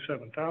like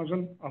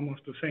 27,000,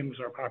 almost the same as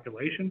our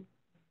population.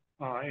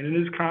 And it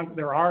is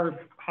there are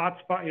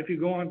hotspots. If you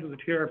go onto the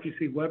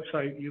TRPC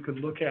website, you can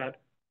look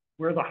at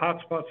where the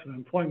hotspots of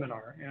employment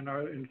are.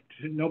 And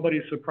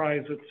nobody's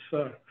surprised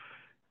it's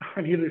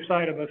on either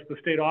side of us, the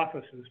state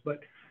offices.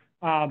 But,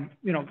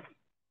 you know,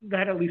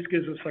 that at least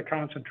gives us a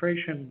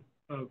concentration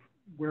of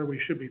where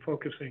we should be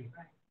focusing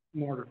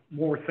more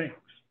things.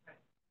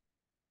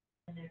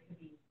 And there could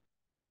be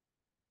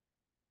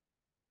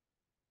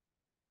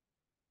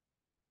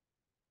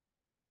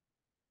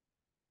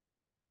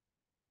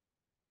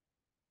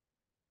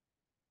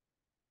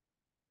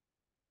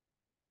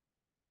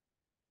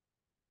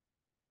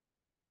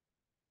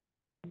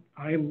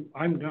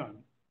I'm done.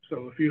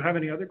 So if you have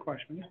any other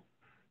questions.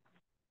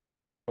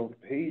 So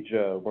page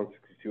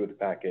 162 of the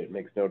packet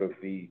makes note of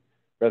the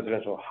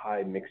residential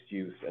high mixed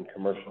use and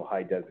commercial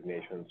high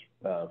designations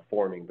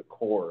forming the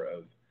core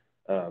of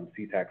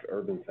CTAC's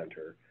urban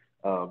center.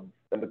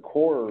 And the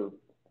core,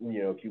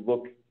 you know, if you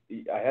look,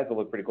 I had to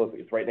look pretty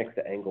closely. It's right next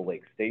to Angle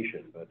Lake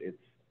Station, but it's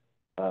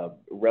a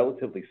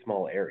relatively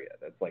small area.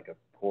 That's like a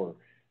core.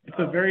 It's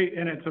a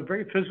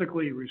very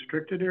physically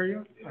restricted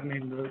area. I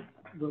mean,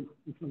 the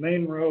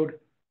main road,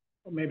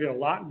 maybe a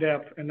lot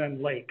depth, and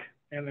then lake,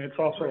 and it's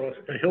also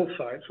a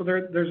hillside. So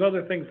there's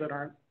other things that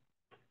aren't.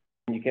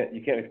 You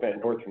can't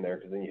expand north from there,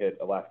 because then you hit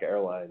Alaska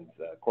Airlines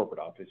corporate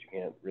office. You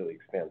can't really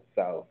expand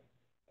south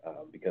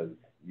because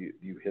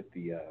you hit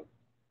the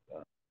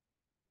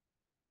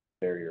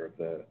barrier of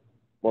the,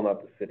 well,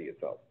 not the city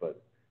itself, but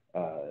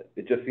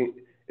it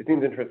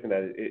seems interesting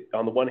that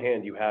on the one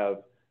hand you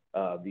have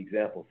the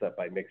example set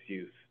by mixed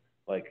use,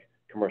 like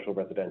commercial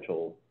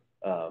residential,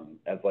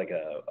 as like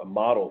a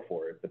model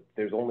for it, but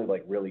there's only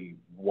like really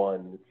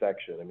one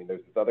section. I mean,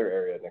 there's this other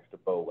area next to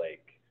Bow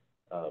Lake,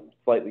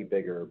 slightly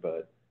bigger,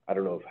 but I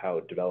don't know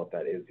how developed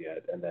that is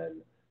yet. And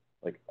then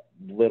like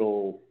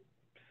little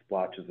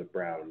splotches of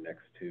brown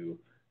next to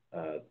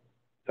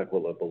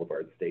Tukwila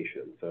Boulevard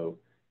Station. So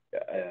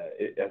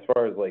as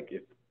far as like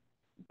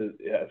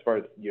as far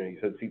as, you know, you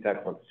said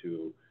CTAC wants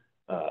to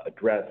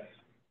address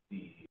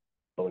the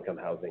low-income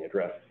housing,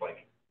 address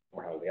like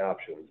more housing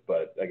options,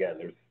 but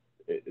again,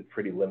 it's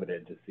pretty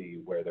limited to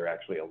see where they're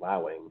actually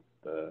allowing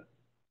the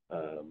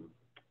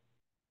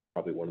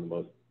probably one of the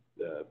most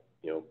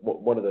you know,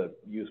 one of the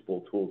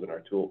useful tools in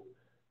our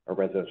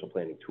residential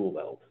planning tool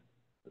belt,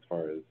 as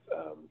far as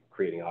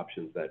creating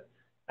options that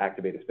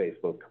activate a space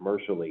both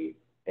commercially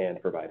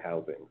and provide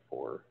housing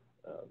for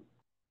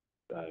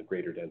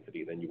greater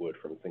density than you would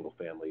from a single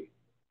family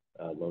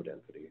low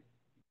density.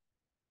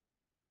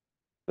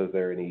 So is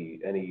there any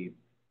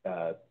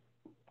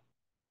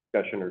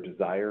discussion or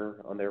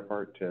desire on their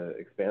part to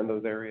expand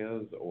those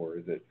areas, or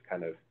is it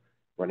kind of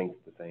running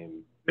the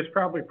same? It's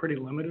probably pretty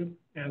limited,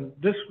 and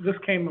this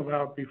came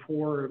about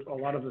before a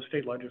lot of the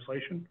state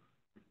legislation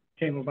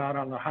came about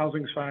on the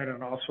housing side,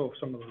 and also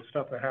some of the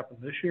stuff that happened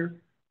this year.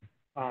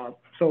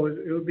 So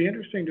it would be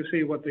interesting to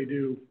see what they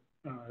do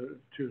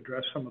to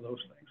address some of those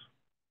things.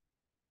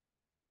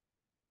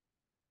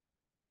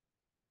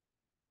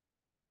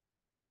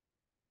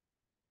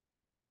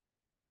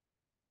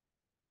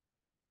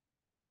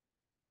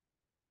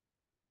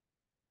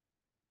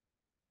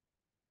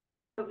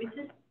 But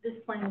this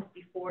plan was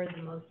before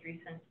the most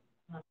recent.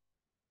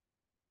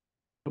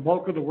 The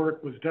bulk of the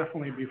work was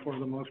definitely before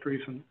the most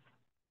recent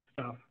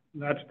stuff.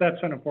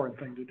 That's an important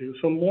thing to do.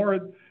 So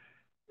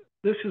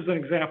this is an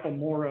example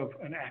more of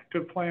an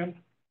active plan,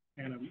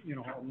 and you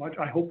know,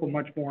 I hope a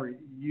much more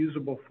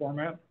usable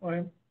format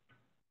plan.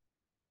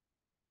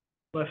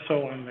 Less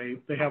so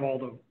when they have all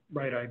the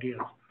right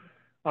ideas.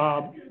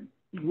 I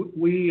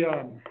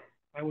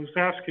was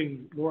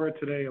asking Laura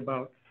today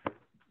about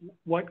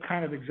what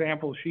kind of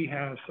examples she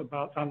has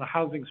about on the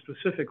housing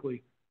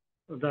specifically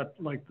that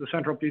like the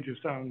Central Puget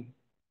Sound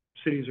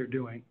cities are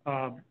doing.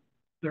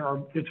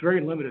 It's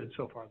very limited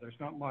so far. There's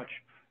not much.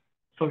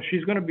 So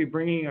she's going to be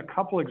bringing a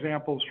couple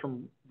examples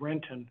from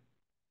Renton,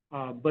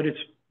 but it's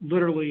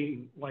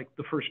literally like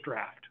the first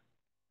draft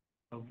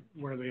of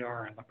where they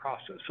are in the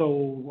process.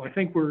 So I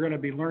think we're going to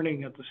be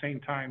learning at the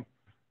same time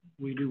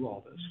we do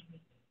all this.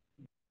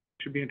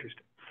 Should be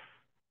interesting.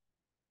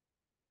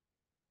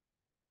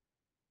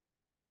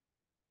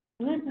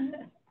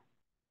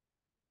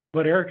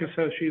 But Erica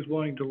says she's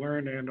willing to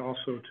learn and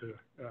also to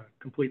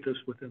complete this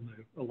within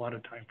the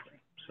allotted time frame.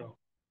 So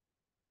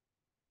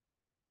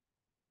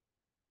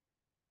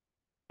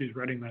she's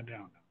writing that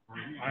down.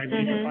 I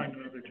need to find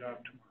another job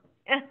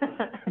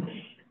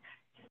tomorrow.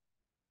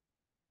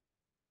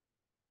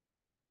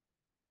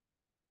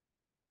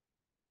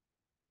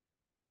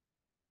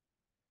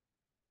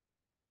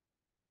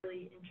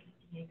 Really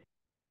interesting.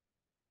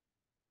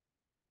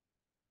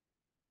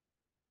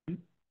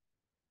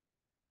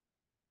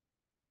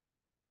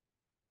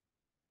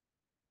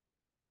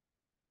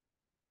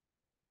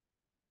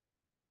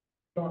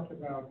 Talked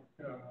about,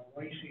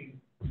 Lacey,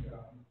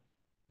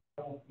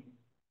 developing,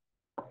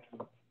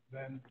 and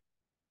then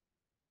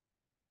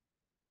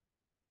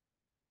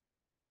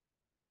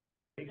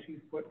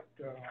Lacey put,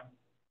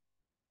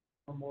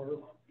 more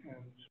and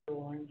sewer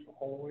lines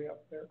all the way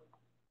up there.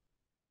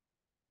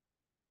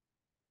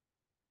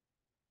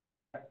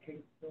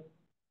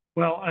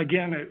 Well,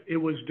 again, it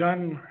was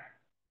done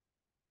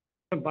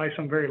by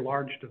some very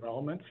large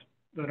developments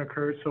that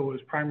occurred, so it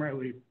was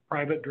primarily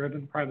private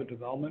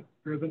development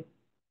driven.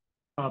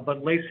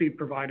 But Lacey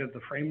provided the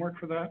framework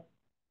for that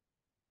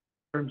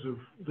in terms of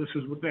this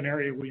is an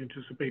area we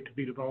anticipate to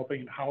be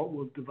developing and how it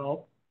will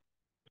develop.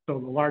 So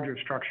the larger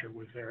structure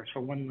was there. So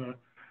when the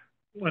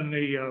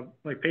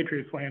like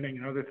Patriots Landing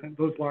and other things,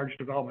 those large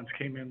developments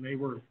came in, they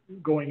were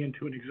going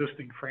into an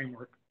existing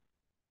framework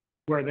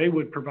where they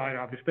would provide,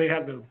 obviously, they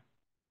had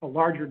a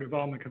larger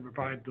development can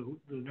provide the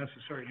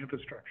necessary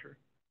infrastructure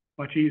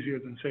much easier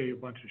than, say, a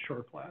bunch of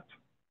short flats.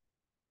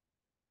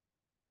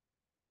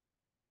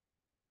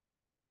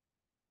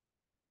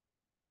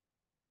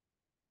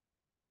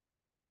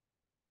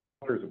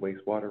 Does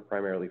wastewater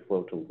primarily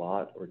flow to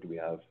lot, or do we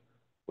have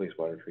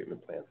wastewater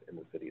treatment plants in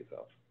the city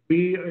itself?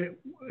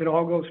 It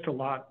all goes to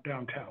lot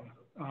downtown.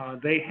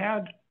 They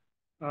had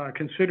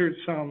considered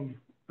some,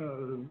 I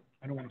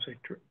don't want to say,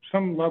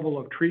 some level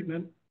of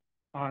treatment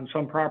on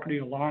some property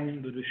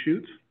along the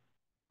Deschutes,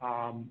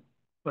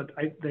 but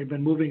they've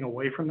been moving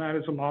away from that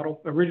as a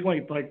model.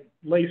 Originally, like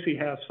Lacey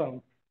has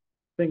some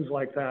things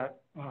like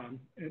that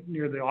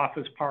near the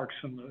office parks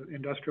and the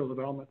industrial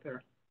development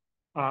there.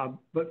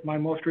 But my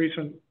most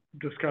recent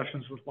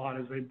discussions with Lot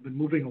is they've been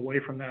moving away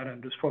from that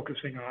and just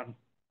focusing on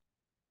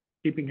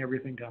keeping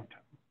everything downtown.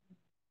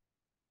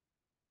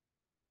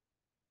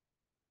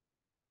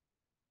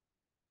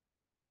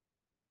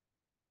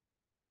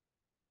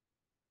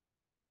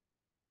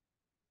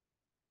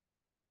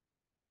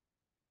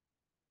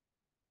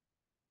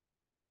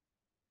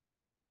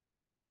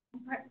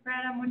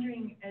 Brad, I'm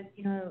wondering, as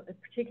you know,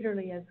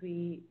 particularly as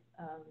we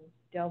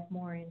delve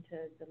more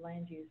into the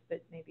land use,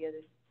 but maybe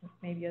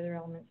other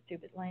elements too,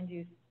 but land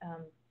use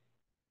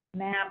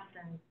maps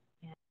and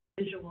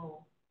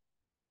visual,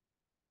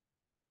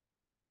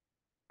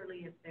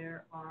 particularly if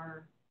there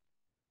are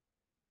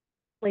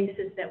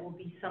places that will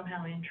be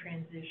somehow in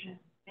transition.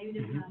 Maybe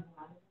there's not a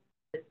lot of them,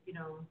 but, you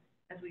know,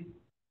 as we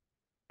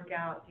work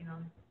out, you know,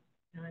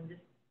 in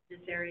this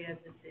area of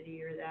the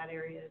city or that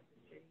area of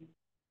the city,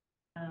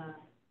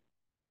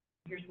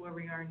 here's where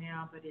we are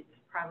now, but it's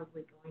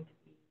probably going to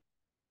be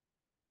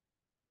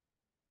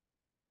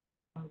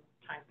some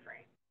time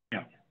frame.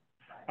 Yeah.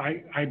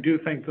 I do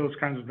think those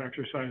kinds of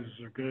exercises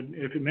are good.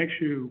 If it makes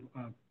you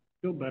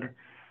feel better,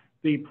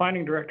 the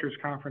planning directors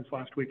conference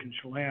last week in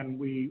Chelan,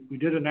 we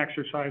did an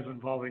exercise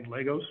involving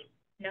Legos,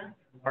 Yeah.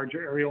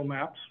 larger aerial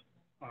maps.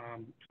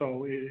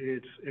 So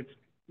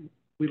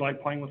we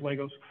like playing with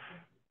Legos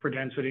for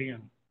density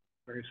and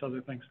various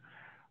other things.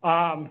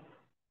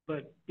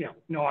 But yeah,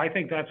 no, I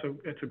think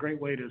it's a great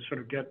way to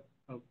sort of get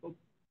a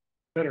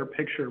better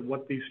picture of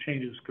what these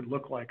changes could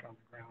look like on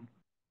the ground.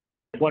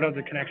 What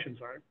other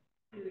connections are?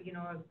 You know,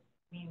 I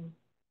mean,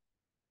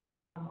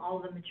 all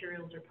of the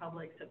materials are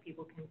public, so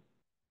people can,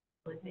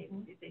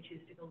 if they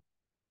choose to go to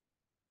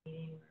the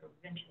meeting or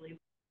eventually.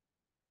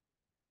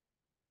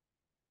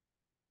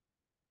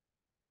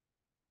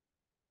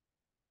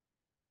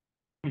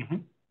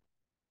 Mm-hmm.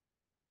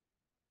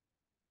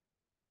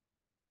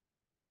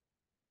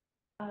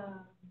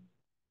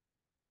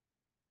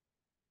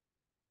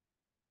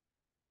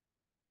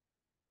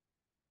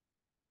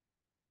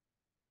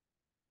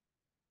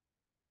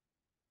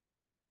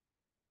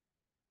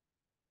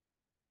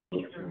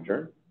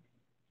 Adjourn.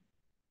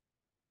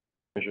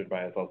 Commissioner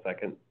Tobias, I'll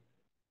second.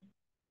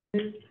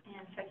 Moved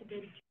and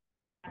seconded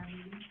our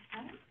meeting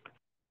time.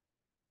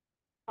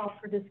 Call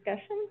for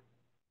discussion.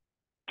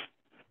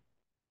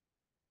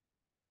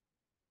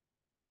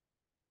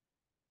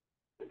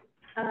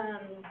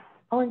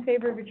 All in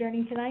favor of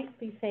adjourning tonight,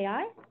 please say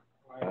aye.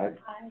 Aye.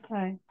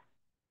 Aye.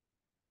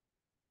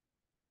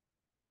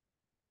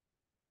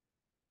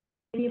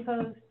 Any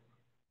opposed?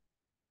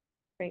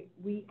 Great,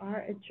 we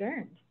are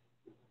adjourned.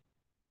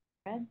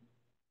 Fred,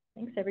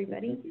 thanks,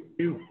 everybody.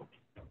 You.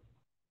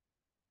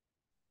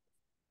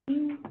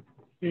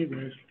 Hey,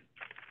 guys.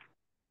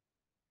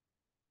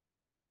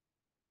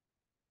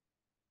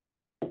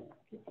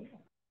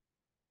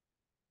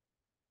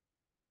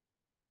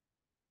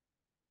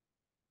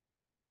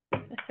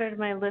 I started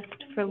my list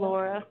for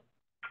Laura.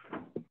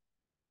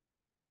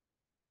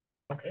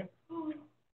 Okay.